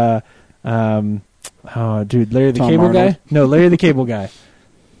have, Larry the Tom Cable Arnold? Guy? No, Larry the Cable Guy.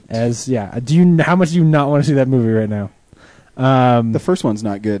 How much do you not want to see that movie right now? The first one's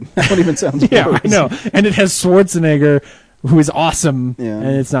not good. That one even sounds Yeah, worse. I know. And it has Schwarzenegger, who is awesome. Yeah.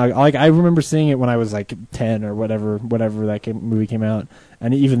 And it's not like I remember seeing it when I was like 10 or whatever that movie came out,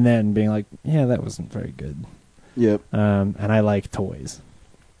 and even then being like, yeah, that wasn't very good. Yep. And I like toys.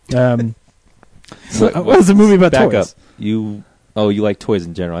 What was the movie about Back toys? up. You like toys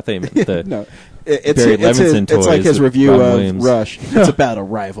in general. I thought you meant the No. It's Barry Levinson it's like toys his with review Robin of Williams. Rush. It's about a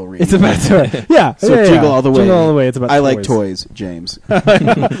rivalry. It's about toys. Yeah. So yeah, Jingle All the Way. Jingle All the Way. It's about I toys. like toys, James.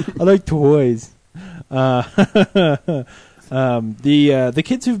 I like toys. The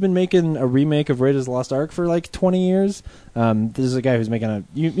kids who've been making a remake of Raiders of the Lost Ark for like 20 years. There's a guy who's making a.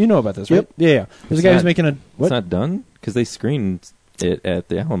 You know about this, right? Yep. Yeah. There's a guy who's making a. What? It's not done because they screened it at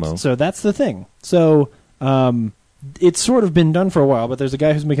the Alamo. So that's the thing. So it's sort of been done for a while, but there's a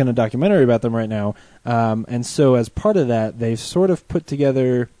guy who's making a documentary about them right now. And so as part of that, they've sort of put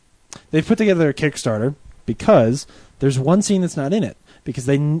together a Kickstarter because there's one scene that's not in it because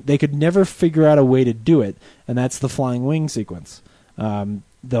they could never figure out a way to do it, and that's the flying wing sequence.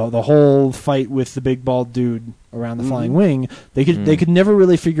 The whole fight with the big bald dude around the flying wing, they could never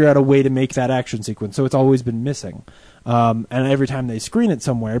really figure out a way to make that action sequence, so it's always been missing. And every time they screen it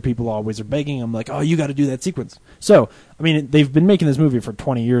somewhere, people always are begging them, like, oh, you got to do that sequence. So, I mean, they've been making this movie for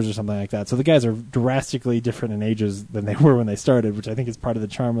 20 years or something like that, so the guys are drastically different in ages than they were when they started, which I think is part of the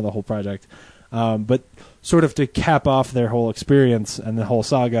charm of the whole project. But sort of to cap off their whole experience and the whole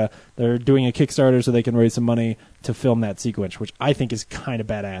saga, they're doing a Kickstarter so they can raise some money to film that sequence, which I think is kind of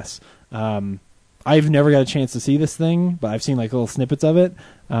badass. I've never got a chance to see this thing, but I've seen like little snippets of it.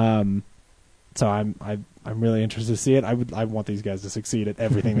 So I'm really interested to see it. I want these guys to succeed at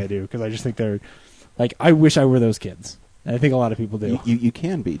everything they do because I just think they're like, I wish I were those kids. And I think a lot of people do. You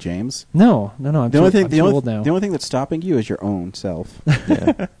can be, James. No. I'm The too old now. The only thing that's stopping you is your own self.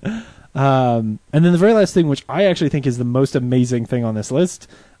 Yeah. And then the very last thing, which I actually think is the most amazing thing on this list,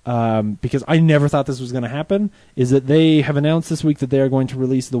 because I never thought this was going to happen, is that they have announced this week that they are going to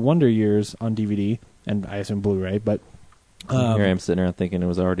release The Wonder Years on DVD, and I assume Blu-ray, but... Here I am sitting around thinking it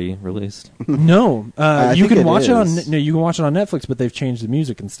was already released. No, you think can watch it on is. you can watch it on Netflix, but they've changed the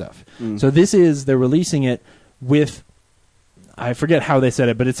music and stuff. So they're releasing it with, I forget how they said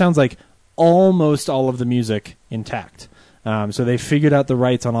it, but it sounds like almost all of the music intact. So they figured out the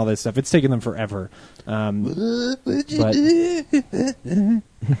rights on all this stuff. It's taken them forever. But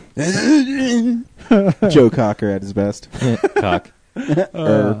Joe Cocker at his best. Cock.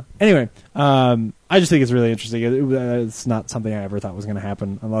 anyway, I just think it's really interesting. It's not something I ever thought was going to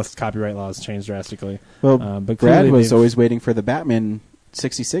happen unless copyright laws change drastically. Well, but Brad clearly was they've- always waiting for the Batman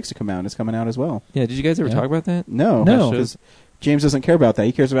 66 to come out. It's coming out as well. Yeah, did you guys ever Yeah. talk about that? No, No. because James doesn't care about that.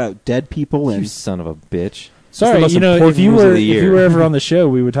 He cares about dead people You and son of a bitch. Sorry, It's the most if important you news of were the year. ever on the show,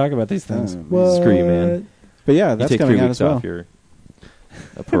 we would talk about these things. Screw you, man. But yeah, You that's take coming 3 out weeks as well. off. You're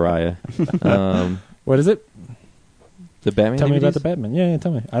a pariah. What is it? The Batman. Tell me about DVDs? the Batman. Yeah,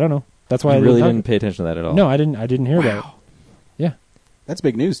 tell me. I don't know. That's why I I really didn't didn't pay attention to that at all. No, I didn't hear about it. Yeah. That's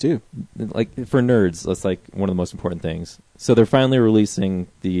big news too. Like for nerds, that's like one of the most important things. So they're finally releasing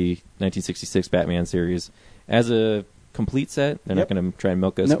the 1966 Batman series as a complete set. They're Yep. not going to try and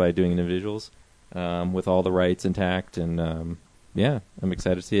milk us Nope. by doing individuals, with all the rights intact. And yeah, I'm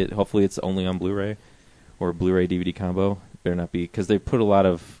excited to see it. Hopefully, it's only on Blu-ray or Blu-ray DVD combo. Better not be, because they put a lot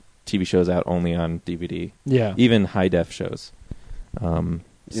of TV shows out only on DVD, Yeah. even high def shows.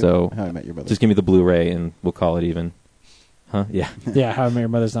 So How I Met Your Mother. just give me the Blu-ray and we'll call it even. Huh? Yeah. Yeah, How I Met Your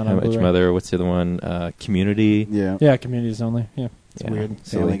Mother's not How on Much Blu-ray. Mother? What's the other one? Community. yeah. Yeah, Communities only. Yeah. It's Yeah. weird.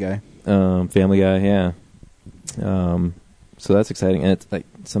 Family Guy. Family Guy, yeah. So that's exciting, and it's like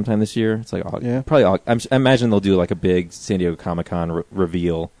sometime this year. It's like Yeah. probably. I imagine they'll do like a big San Diego Comic-Con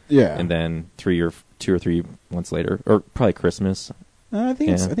reveal, Yeah. and then 2 or 3 months later, or probably Christmas I think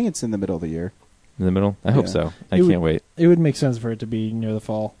Yeah. I think it's in the middle of the year. in the middle. I hope Yeah. so. I It would- can't wait. It would make sense for it to be near the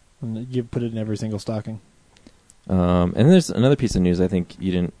fall. And you put it in every single stocking. And then there's another piece of news I think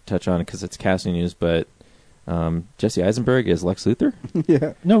you didn't touch on because it's casting news, but Jesse Eisenberg is Lex Luthor.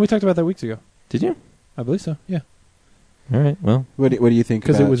 Yeah. No, we talked about that weeks ago. Did you? I believe so. Yeah. All right. Well, What do you think?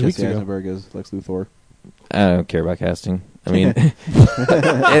 'Cause it about was Jesse weeks ago. Eisenberg as Lex Luthor. I don't care about casting. I mean,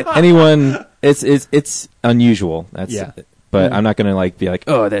 anyone. It's unusual. That's Yeah. But Mm. I'm not going to like be like,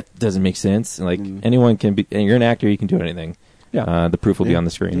 oh, that doesn't make sense. And, like anyone can be. And you're an actor, you can do anything. Yeah. The proof will be on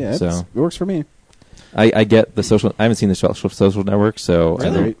the screen. Yeah, so it works for me. I get the social. I haven't seen the social network, so I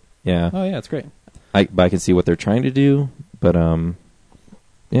Really? don't, yeah. Oh yeah, it's great. But I can see what they're trying to do, but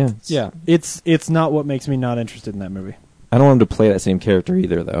yeah, Yeah, it's not what makes me not interested in that movie. I don't want him to play that same character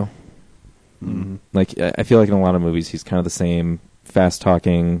either, though. Mm-hmm. Like I feel like in a lot of movies, he's kind of the same fast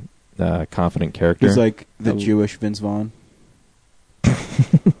talking, confident character. He's like the Jewish Vince Vaughn.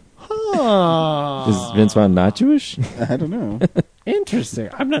 Is Vince Vaughn not Jewish? I don't know. Interesting.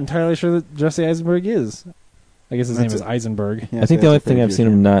 I'm not entirely sure that Jesse Eisenberg is. I guess his name is Eisenberg. Yeah, I think so the only that's a thing very I've seen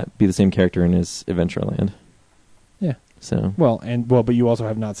Jewish him name. not be the same character in is Adventureland. Yeah. So Well, but you also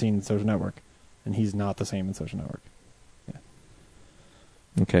have not seen Social Network, and he's not the same in Social Network.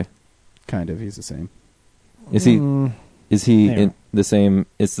 okay, Kind of. He's the same. is he? Mm, Is he Anyway. in the same?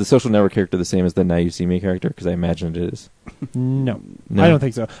 Is the Social Network character the same as the Now You See Me character? Because I imagine it is. no, No. I don't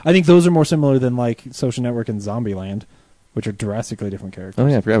think so. I think those are more similar than like Social Network and Zombieland, which are drastically different characters. Oh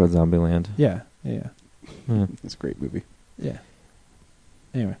yeah, I forgot about Zombieland. Yeah. Yeah. Hmm. It's a great movie. Yeah.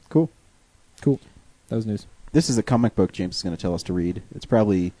 Anyway, Cool. that was news. This is a comic book James is going to tell us to read. It's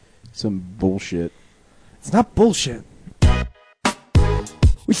probably some bullshit. It's not bullshit.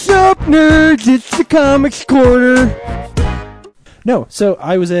 What's up, nerds? It's the Comics Corner. No, so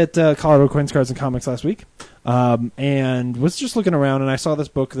I was at Colorado Coins, Cards, and Comics last week, and was just looking around, and I saw this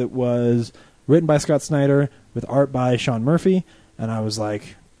book that was written by Scott Snyder with art by Sean Murphy, and I was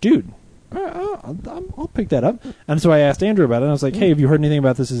like, dude, I'll pick that up. And so I asked Andrew about it, and I was like, hey, have you heard anything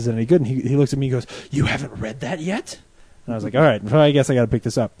about this? Is it any good? And he looks at me and goes, you haven't read that yet? And I was like, all right, well, I guess I got to pick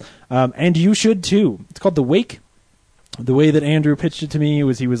this up. And you should, too. It's called The Wake. The way that Andrew pitched it to me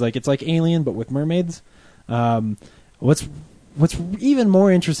was he was like, it's like Alien, but with mermaids. What's even more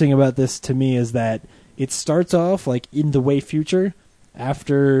interesting about this to me is that it starts off like in the way future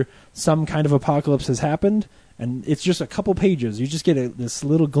after some kind of apocalypse has happened, and it's just a couple pages. You just get this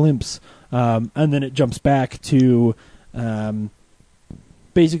little glimpse, and then it jumps back to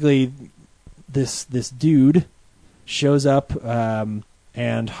basically this dude shows up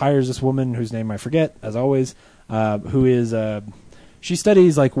and hires this woman whose name I forget, as always, who is she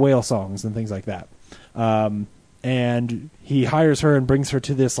studies like whale songs and things like that. And he hires her and brings her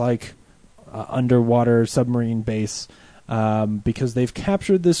to this like underwater submarine base because they've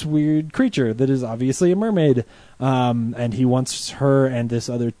captured this weird creature that is obviously a mermaid, and he wants her and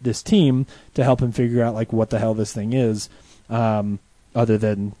this team to help him figure out like what the hell this thing is, other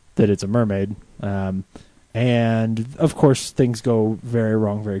than that it's a mermaid. And of course things go very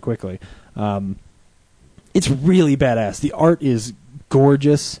wrong very quickly. It's really badass. The art is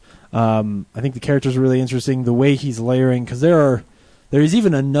gorgeous. I think the characters are really interesting. The way he's layering, because there is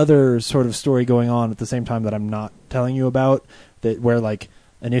even another sort of story going on at the same time that I'm not telling you about, that where like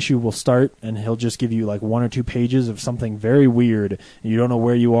an issue will start and he'll just give you like 1 or 2 pages of something very weird, and you don't know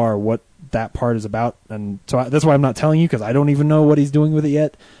where you are, what that part is about, and so that's why I'm not telling you, because I don't even know what he's doing with it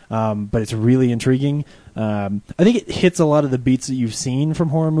yet. But it's really intriguing. I think it hits a lot of the beats that you've seen from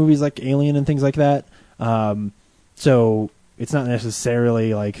horror movies like Alien and things like that. So it's not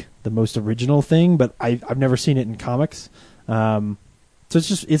necessarily like the most original thing, but I've never seen it in comics. So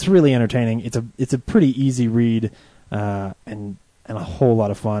it's really entertaining. It's a pretty easy read, and a whole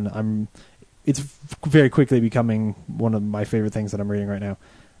lot of fun. It's very quickly becoming one of my favorite things that I'm reading right now.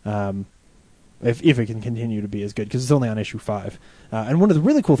 If it can continue to be as good, because it's only on issue 5. And one of the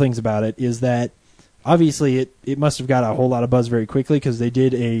really cool things about it is that obviously it must have got a whole lot of buzz very quickly, because they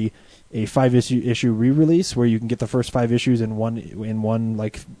did a 5-issue re-release where you can get the first 5 issues in one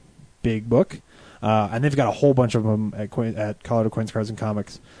like big book, and they've got a whole bunch of them at Colorado Coins, Cards, and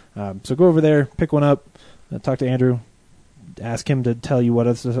Comics. So go over there, pick one up, talk to Andrew, ask him to tell you what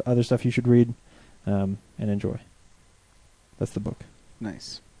other stuff you should read, and enjoy. That's the book.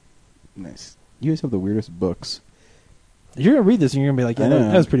 Nice. You guys have the weirdest books. You're gonna read this and you're gonna be like, yeah,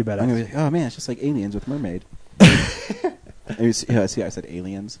 that was pretty I'm gonna be badass. like, oh man, it's just like Aliens with mermaid. See, I said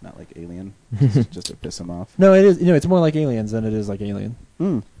aliens, not like alien, just to piss them off. No, it is. It's more like Aliens than it is like Alien.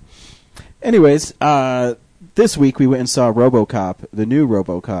 Anyways, this week we went and saw RoboCop, the new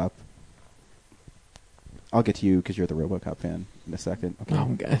RoboCop. I'll get to you because you're the RoboCop fan in a second. Okay. Oh,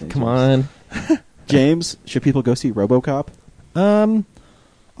 God, Okay, come James. on. James, should people go see RoboCop? I'll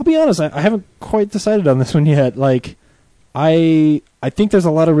be honest, I haven't quite decided on this one yet. Like, I think there's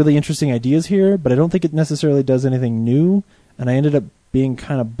a lot of really interesting ideas here, but I don't think it necessarily does anything new, and I ended up being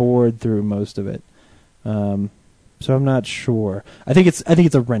kind of bored through most of it. So I'm not sure. I think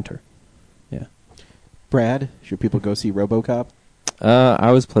it's a renter. Yeah. Brad, should people go see RoboCop?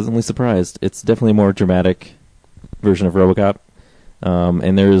 I was pleasantly surprised. It's definitely a more dramatic version of RoboCop,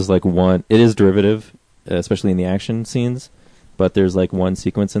 and there's like it is derivative, especially in the action scenes. but there's like one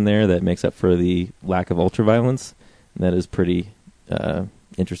sequence in there that makes up for the lack of ultraviolence, and that is pretty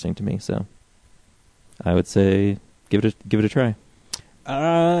interesting to me. So I would say give it a try.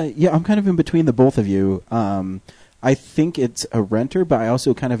 Yeah, I'm kind of in between the both of you. I think it's a renter, but I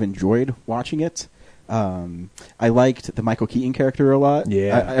also kind of enjoyed watching it. I liked the Michael Keaton character a lot.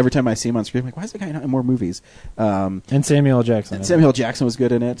 Yeah. Every time I see him on screen, I'm like, why is that guy not in more movies? And Samuel L. Jackson. And Samuel L. Jackson was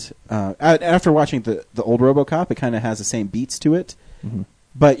good in it. After watching the old RoboCop, it kind of has the same beats to it. Mm-hmm.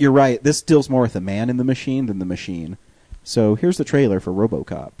 But you're right, this deals more with the man in the machine than the machine. So here's the trailer for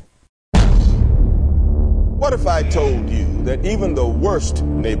RoboCop. What if I told you that even the worst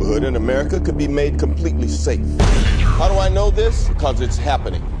neighborhood in America could be made completely safe? How do I know this? Because it's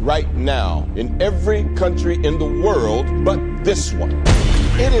happening right now in every country in the world but this one.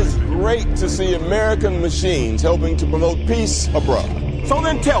 It is great to see American machines helping to promote peace abroad. So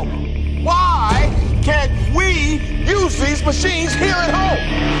then tell me, why can't we use these machines here at home?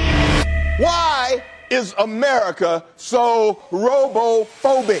 Why is America so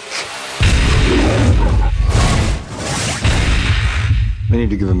robophobic? We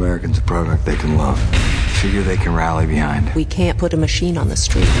need to give Americans a product they can love. Figure they can rally behind. We can't put a machine on the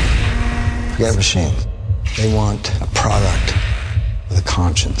street. Forget machines. They want a product with a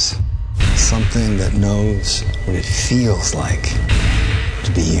conscience. Something that knows what it feels like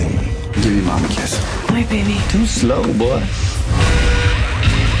to be human. Give your mom a kiss. Hi, baby. Too slow, boy.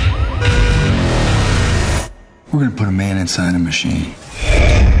 We're gonna put a man inside a machine.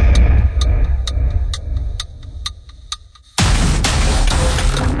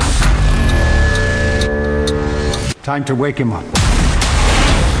 Time to wake him up.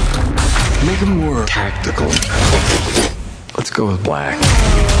 Make him more tactical. Let's go with black.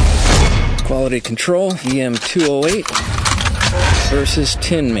 Quality Control, EM208 versus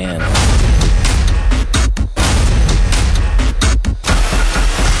Tin Man.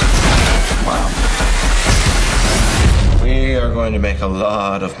 Wow. We are going to make a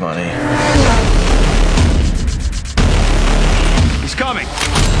lot of money. He's coming.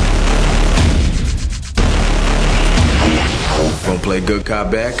 Gonna play good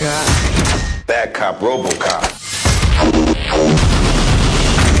cop, bad cop? Bad cop, RoboCop.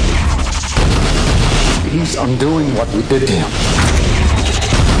 He's undoing what we did to him.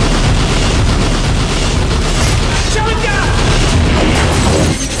 Shut him down!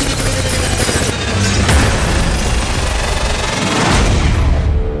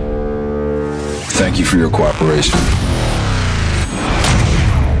 Thank you for your cooperation.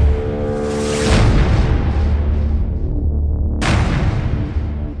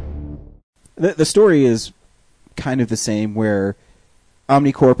 The story is kind of the same, where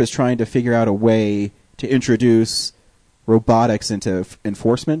Omnicorp is trying to figure out a way to introduce robotics into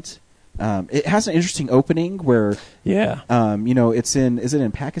enforcement. It has an interesting opening where, is it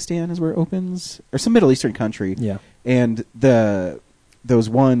in Pakistan is where it opens, or some Middle Eastern country? Yeah. And what are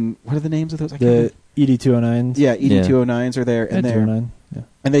the names of those? The ED209s. Yeah, ED209s are there, and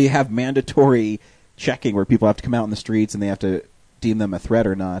and they have mandatory checking where people have to come out in the streets and they have to deem them a threat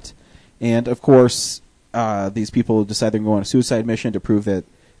or not. And, of course, these people decide they're going to go on a suicide mission to prove that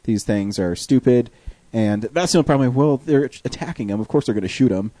these things are stupid. And that's the only problem. Well, they're attacking them. Of course they're going to shoot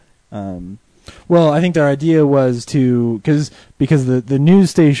them. Well, I think their idea was because the news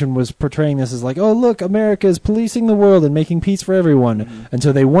station was portraying this as like, oh, look, America is policing the world and making peace for everyone. Mm-hmm. And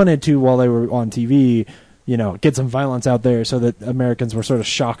so they wanted to, while they were on TV, get some violence out there so that Americans were sort of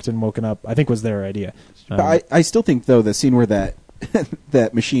shocked and woken up, I think was their idea. But I still think, though, the scene where that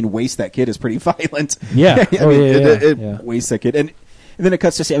machine wastes that kid is pretty violent. Yeah. It wastes that kid. And then it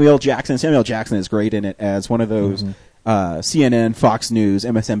cuts to Samuel L. Jackson. Samuel L. Jackson is great in it as one of those CNN, Fox News,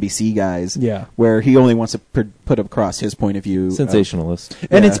 MSNBC guys. Yeah. Where he only wants to put across his point of view. Sensationalist.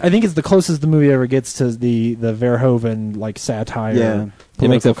 And I think it's the closest the movie ever gets to the Verhoeven satire. Yeah. It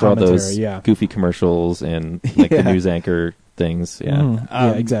makes up for all commentary, those goofy commercials and the news anchor things. Yeah.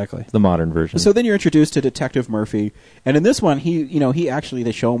 Yeah, exactly. The modern version. So then you're introduced to Detective Murphy, and in this one, he actually,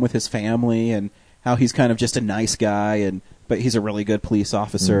 they show him with his family and how he's kind of just a nice guy, but he's a really good police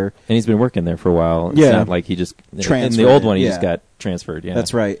officer. And he's been working there for a while. It's not like he just transferred. In the old one, he just got transferred. Yeah,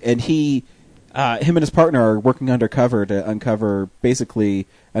 that's right. And him and his partner are working undercover to uncover basically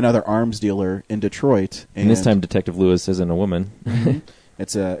another arms dealer in Detroit. And this time, Detective Lewis isn't a woman. Mm-hmm.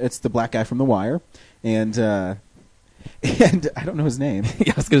 It's the black guy from The Wire, and I don't know his name.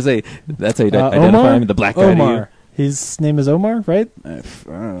 I was going to say, that's how you identify him, the black guy. Omar. His name is Omar, right?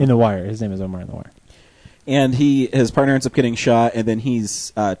 In The Wire. His name is Omar in The Wire. And his partner ends up getting shot, and then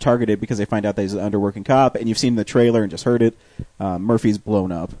he's targeted because they find out that he's an underworking cop, and you've seen the trailer and just heard it. Murphy's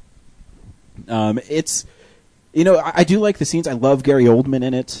blown up. It's You know, I do like the scenes. I love Gary Oldman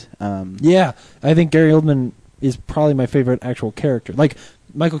in it. Yeah, I think Gary Oldman is probably my favorite actual character. Like,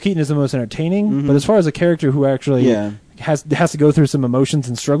 Michael Keaton is the most entertaining, but as far as a character who actually has to go through some emotions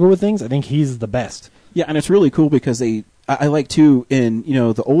and struggle with things, I think he's the best. Yeah, and it's really cool because I like too in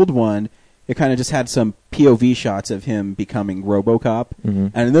the old one, it kind of just had some POV shots of him becoming RoboCop,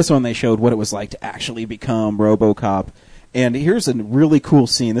 and in this one they showed what it was like to actually become RoboCop. And here's a really cool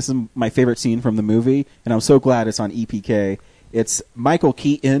scene. This is my favorite scene from the movie, and I'm so glad it's on EPK. It's Michael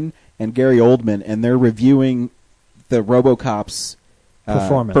Keaton and Gary Oldman, and they're reviewing the RoboCop's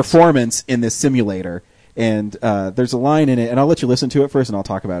performance in this simulator. And there's a line in it, and I'll let you listen to it first, and I'll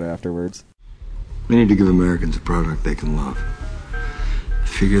talk about it afterwards. We need to give Americans a product they can love. A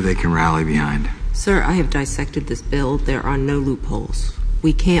figure they can rally behind. Sir, I have dissected this bill. There are no loopholes.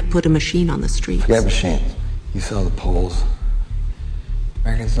 We can't put a machine on the streets. Forget machines. You saw the polls.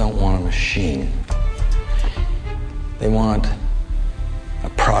 Americans don't want a machine. They want a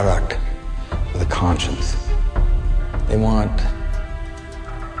product with a conscience. They want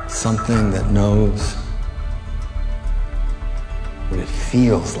something that knows what it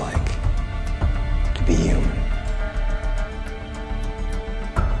feels like to be human.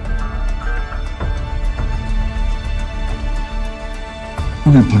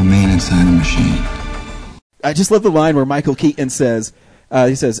 We're going to put a man inside a machine. I just love the line where Michael Keaton says,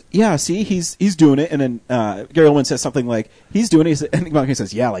 he says, yeah, see, he's doing it. And then Gary Oldman says something like, he's doing it. And Michael Keaton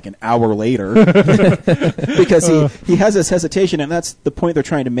says, yeah, like an hour later. Because he has this hesitation, and that's the point they're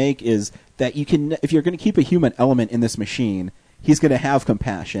trying to make, is that you can, if you're going to keep a human element in this machine, he's going to have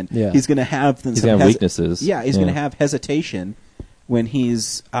compassion. Yeah. He's going to have weaknesses. Yeah, he's going to have hesitation when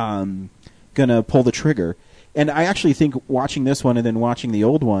he's going to pull the trigger. And I actually think watching this one and then watching the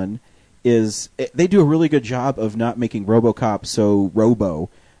old one, they do a really good job of not making RoboCop so robo.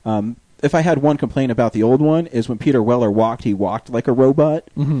 If I had one complaint about the old one, is when Peter Weller walked, he walked like a robot,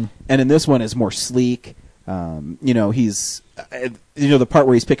 and in this one is more sleek. He's the part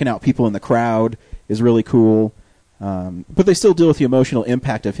where he's picking out people in the crowd is really cool. But they still deal with the emotional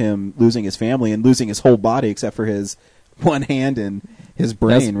impact of him losing his family and losing his whole body except for his one hand and his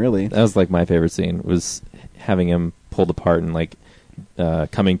brain. That was like my favorite scene, was having him pulled apart and like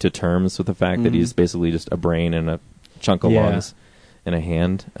coming to terms with the fact that he's basically just a brain and a chunk of lungs and a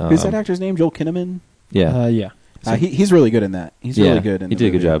hand. Who's that actor's name? Joel Kinnaman? Yeah. He's really good in that. He's really good in he the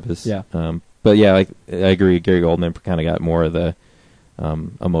did movie. a good job. But yeah, like I agree, Gary Oldman kind of got more of the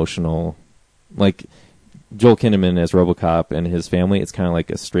emotional, like Joel Kinnaman as RoboCop and his family. It's kind of like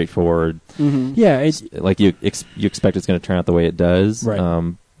a straightforward. Yeah, it's like you expect it's going to turn out the way it does.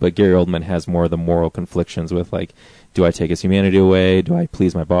 Right. But Gary Oldman has more of the moral conflictions with, like, do I take his humanity away? Do I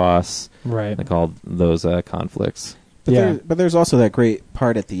please my boss? Right. Like all those conflicts. But there's also that great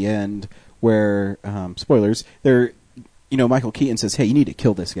part at the end where, spoilers, Michael Keaton says, hey, you need to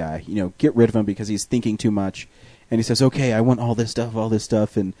kill this guy. Get rid of him because he's thinking too much. And he says, okay, I want all this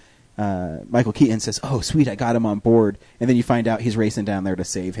stuff. And Michael Keaton says, oh, sweet, I got him on board. And then you find out he's racing down there to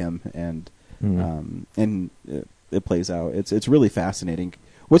save him. And it plays out. It's really fascinating.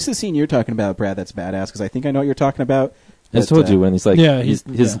 What's the scene you're talking about, Brad, that's badass? Because I think I know what you're talking about. I told you when he's like,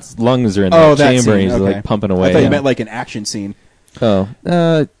 his lungs are in that chamber scene. and he's like pumping away. I thought you meant like an action scene. Oh.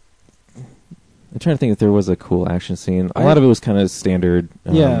 I'm trying to think if there was a cool action scene. A lot of it was kind of standard.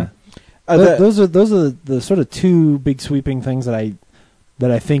 Those are the sort of two big sweeping things that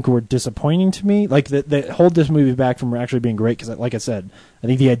I think were disappointing to me. Like that hold this movie back from actually being great. Because, like I said, I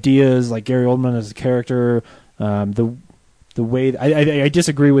think the ideas, like Gary Oldman as a character, the way I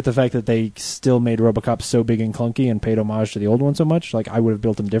disagree with the fact that they still made RoboCop so big and clunky and paid homage to the old one so much. Like I would have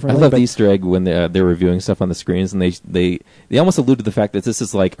built him differently. I love the Easter egg when they're reviewing stuff on the screens, and they almost allude to the fact that this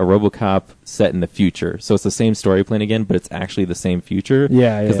is like a RoboCop set in the future. So it's the same story playing again, but it's actually the same future.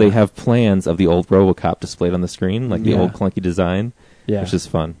 Because they have plans of the old RoboCop displayed on the screen, like the old clunky design. Which is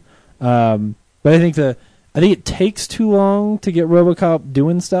fun. But I think it takes too long to get RoboCop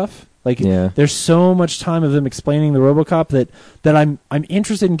doing stuff. Like there's so much time of them explaining the RoboCop that I'm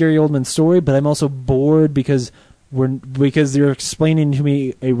interested in Gary Oldman's story, but I'm also bored because you're explaining to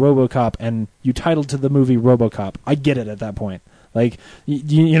me a RoboCop and you titled to the movie RoboCop. I get it at that point. Like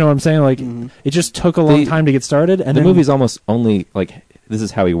you know what I'm saying? Like it just took a long time to get started, and the movie's almost only like this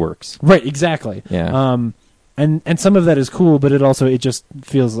is how he works. Right, exactly. Yeah. And some of that is cool, but it just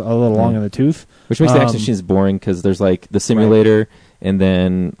feels a little long in the tooth, which makes the action scenes boring because there's like the simulator. Right. And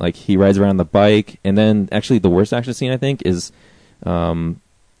then, like, he rides around the bike. And then, actually, the worst action scene, I think, is...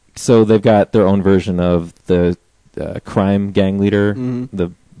 so they've got their own version of the crime gang leader.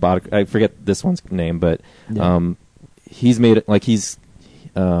 I forget this one's name, but he's made it... Like, he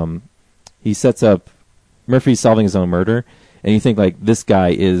sets up... Murphy's solving his own murder, and you think like this guy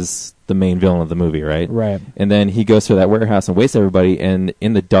is the main villain of the movie, right? Right. And then he goes to that warehouse and wastes everybody, and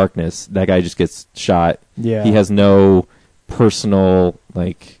in the darkness, that guy just gets shot. Yeah. He has no personal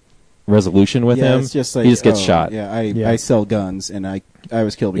like resolution with him. It's just like, he just gets shot. Yeah, I sell guns, and I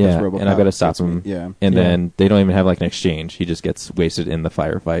was killed because RoboCop and I've got to stop takes me. him. Yeah, and then they don't even have like an exchange. He just gets wasted in the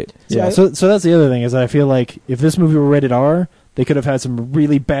firefight. Yeah. So that's the other thing is that I feel like if this movie were rated R, they could have had some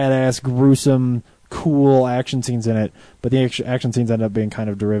really badass, gruesome, cool action scenes in it, but the action scenes end up being kind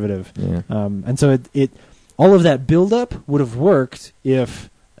of derivative. Yeah. And so it all of that build up would have worked if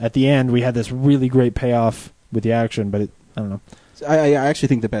at the end we had this really great payoff with the action, but I don't know. I actually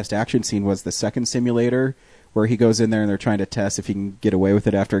think the best action scene was the second simulator, where he goes in there and they're trying to test if he can get away with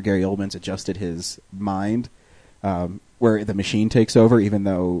it after Gary Oldman's adjusted his mind, where the machine takes over, even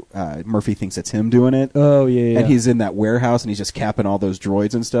though Murphy thinks it's him doing it. Oh, yeah. And he's in that warehouse and he's just capping all those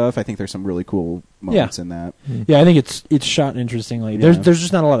droids and stuff. I think there's some really cool moments in that. Yeah, I think it's shot interestingly. Yeah. There's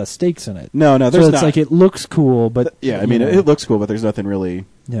just not a lot of stakes in it. No, there's so it's not. like it looks cool, but yeah, I mean, it looks cool, but there's nothing really.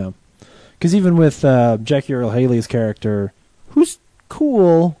 Yeah, because even with Jackie Earle Haley's character, who's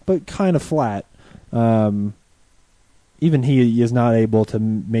cool but kind of flat, even he is not able to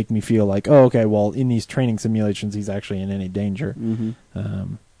make me feel like, oh, okay, well, in these training simulations, he's actually in any danger.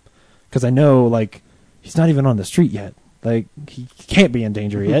 Because I know, like, he's not even on the street yet. Like, he can't be in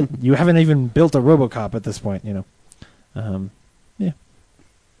danger yet. You haven't even built a RoboCop at this point, you know. Yeah.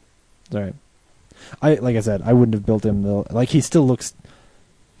 It's all right. Like I said, I wouldn't have built him, though. Like, he looks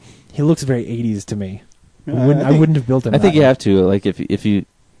very 80s to me. I wouldn't have built him. I think you have to, like, if you,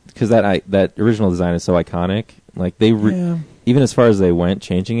 because that original design is so iconic. Like even as far as they went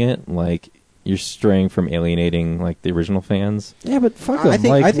changing it, like you're straying from alienating like the original fans. Yeah, but fuck them. I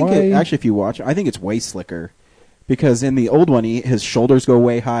think actually, if you watch, I think it's way slicker, because in the old one, his shoulders go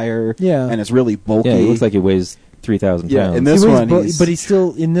way higher. Yeah, and it's really bulky. Yeah, he looks like he weighs 3,000 pounds. Yeah, in this one, but he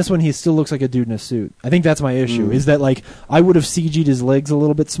still looks like a dude in a suit. I think that's my issue. Is that like I would have CG'd his legs a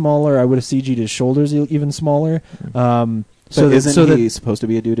little bit smaller. I would have CG'd his shoulders even smaller. Isn't he supposed to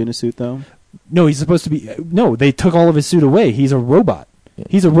be a dude in a suit though? No, he's supposed to be. No, they took all of his suit away. He's a robot.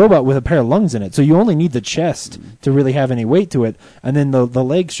 He's a robot with a pair of lungs in it. So you only need the chest to really have any weight to it, and then the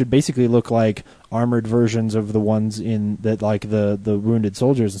legs should basically look like armored versions of the ones in that like the wounded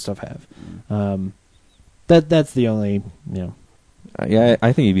soldiers and stuff have. That's the only Yeah,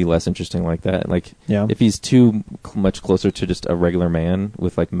 I think he'd be less interesting like that. Like, if he's too much closer to just a regular man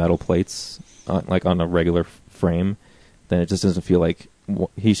with like metal plates, on a regular frame, then it just doesn't feel like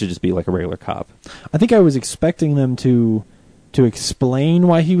he should just be like a regular cop. I think I was expecting them to explain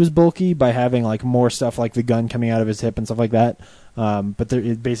why he was bulky by having like more stuff like the gun coming out of his hip and stuff like that. But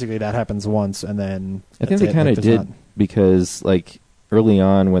basically that happens once, and then I think they kind of did because like early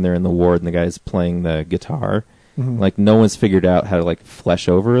on when they're in the ward and the guy's playing the guitar. Like no one's figured out how to like flesh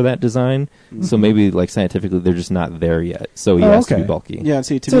over that design, so maybe like scientifically they're just not there yet. So he has to be bulky. Yeah,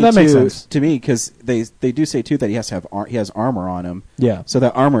 see, that makes sense to me, because they do say too that he has to have he has armor on him. Yeah, so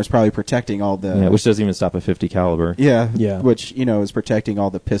that armor is probably protecting all the which doesn't even stop a 50 caliber. Yeah, which is protecting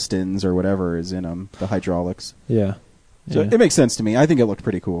all the pistons or whatever is in them, the hydraulics. Yeah, so it makes sense to me. I think it looked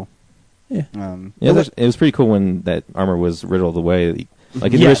pretty cool. Yeah, it was pretty cool when that armor was riddled away.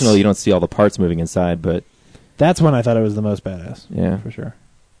 Like in the original, you don't see all the parts moving inside, but. That's when I thought it was the most badass. Yeah. For sure.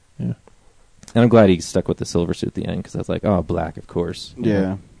 Yeah. And I'm glad he stuck with the silver suit at the end, because I was like, oh, black, of course.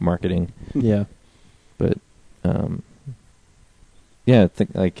 Yeah. Marketing. Yeah. But, yeah,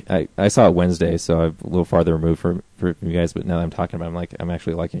 I saw it Wednesday, so I'm a little farther removed for you guys, but now that I'm talking about it, I'm like, I'm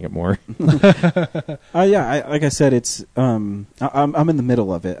actually liking it more. Yeah, like I said, it's, I'm in the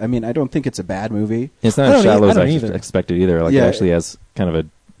middle of it. I mean, I don't think it's a bad movie. It's not as shallow as I expected either. Like, it actually has kind of a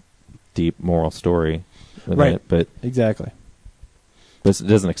deep moral story. Right, it, but exactly. But it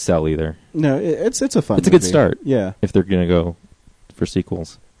doesn't excel either. No, it's a fun. It's a good start. Yeah, if they're going to go for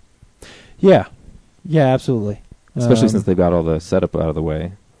sequels. Yeah, absolutely. Especially since they've got all the setup out of the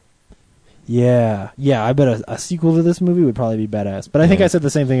way. Yeah. I bet a sequel to this movie would probably be badass. But I think I said the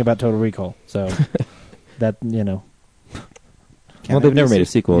same thing about Total Recall. So that Well, they've never made a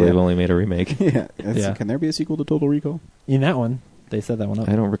sequel. Yeah. They've only made a remake. Yeah. Can there be a sequel to Total Recall? In that one. They set that one up.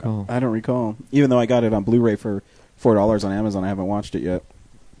 I don't recall. Even though I got it on Blu-ray for $4 on Amazon, I haven't watched it yet.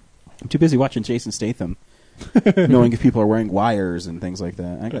 I'm too busy watching Jason Statham, knowing if people are wearing wires and things like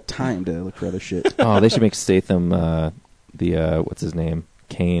that. I got time to look for other shit. Oh, they should make Statham what's his name?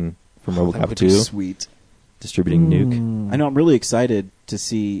 Kane from RoboCop 2. Sweet. Distributing Nuke. I know. I'm really excited to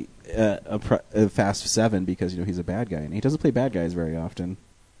see a Fast 7 because he's a bad guy and he doesn't play bad guys very often.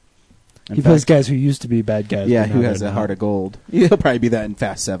 He plays guys who used to be bad guys. Yeah, but now who they're has a not. heart of gold. He'll probably be that in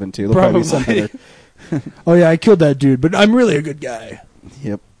Fast 7, too. There'll probably be some Probably. other... Oh yeah, I killed that dude, but I'm really a good guy.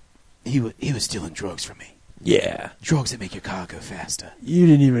 Yep. He was stealing drugs from me. Yeah. Drugs that make your car go faster. You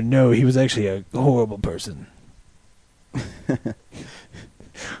didn't even know he was actually a horrible person.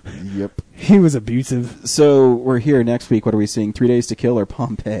 Yep. He was abusive. So we're here next week. What are we seeing? 3 Days to Kill or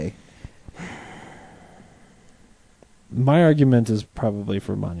Pompeii? My argument is probably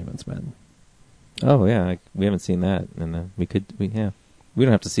for Monuments Men. Oh yeah, we haven't seen that, and we don't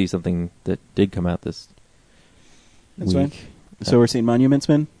have to see something that did come out this That's week. fine. So we're seeing Monuments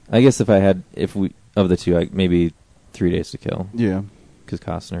Men? I guess if we of the two, maybe 3 Days to Kill. Yeah. Because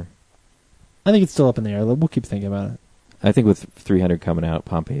Costner. I think it's still up in the air. We'll keep thinking about it. I think with 300 coming out,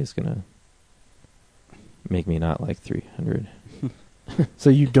 Pompeii is going to make me not like 300. So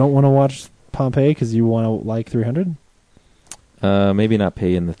you don't want to watch Pompeii because you want to like 300? Maybe not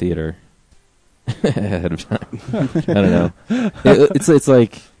pay in the theater ahead of time. I don't know. It's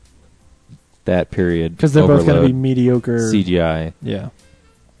like that period. Because they're both going to be overload, mediocre. CGI. Yeah.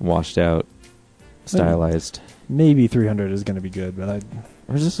 Washed out, stylized. Maybe 300 is going to be good, but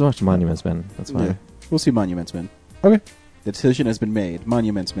Or just watch Monuments Men. That's fine. Yeah. We'll see Monuments Men. Okay. The decision has been made.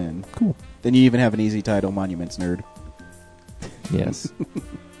 Monuments Men. Cool. Then you even have an easy title, Monuments Nerd. Yes.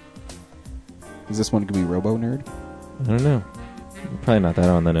 Is this one going to be Robo Nerd? I don't know. Probably not that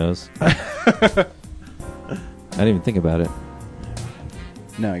on the nose. I didn't even think about it.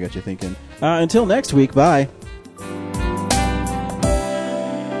 No, I got you thinking. Until next week, bye.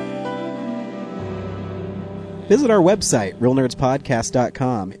 Visit our website,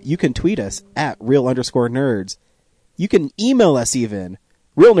 realnerdspodcast.com. You can tweet us at real_nerds. You can email us even,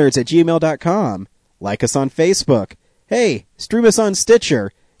 realnerds@gmail.com. Like us on Facebook. Hey, stream us on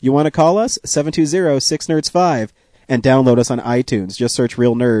Stitcher. You want to call us? 720-6nerds5. And download us on iTunes. Just search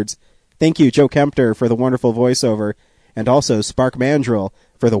Real Nerds. Thank you, Joe Kempter, for the wonderful voiceover. And also Spark Mandrill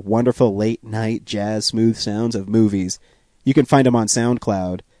for the wonderful late-night jazz smooth sounds of movies. You can find him on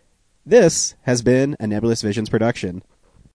SoundCloud. This has been a Nebulous Visions production.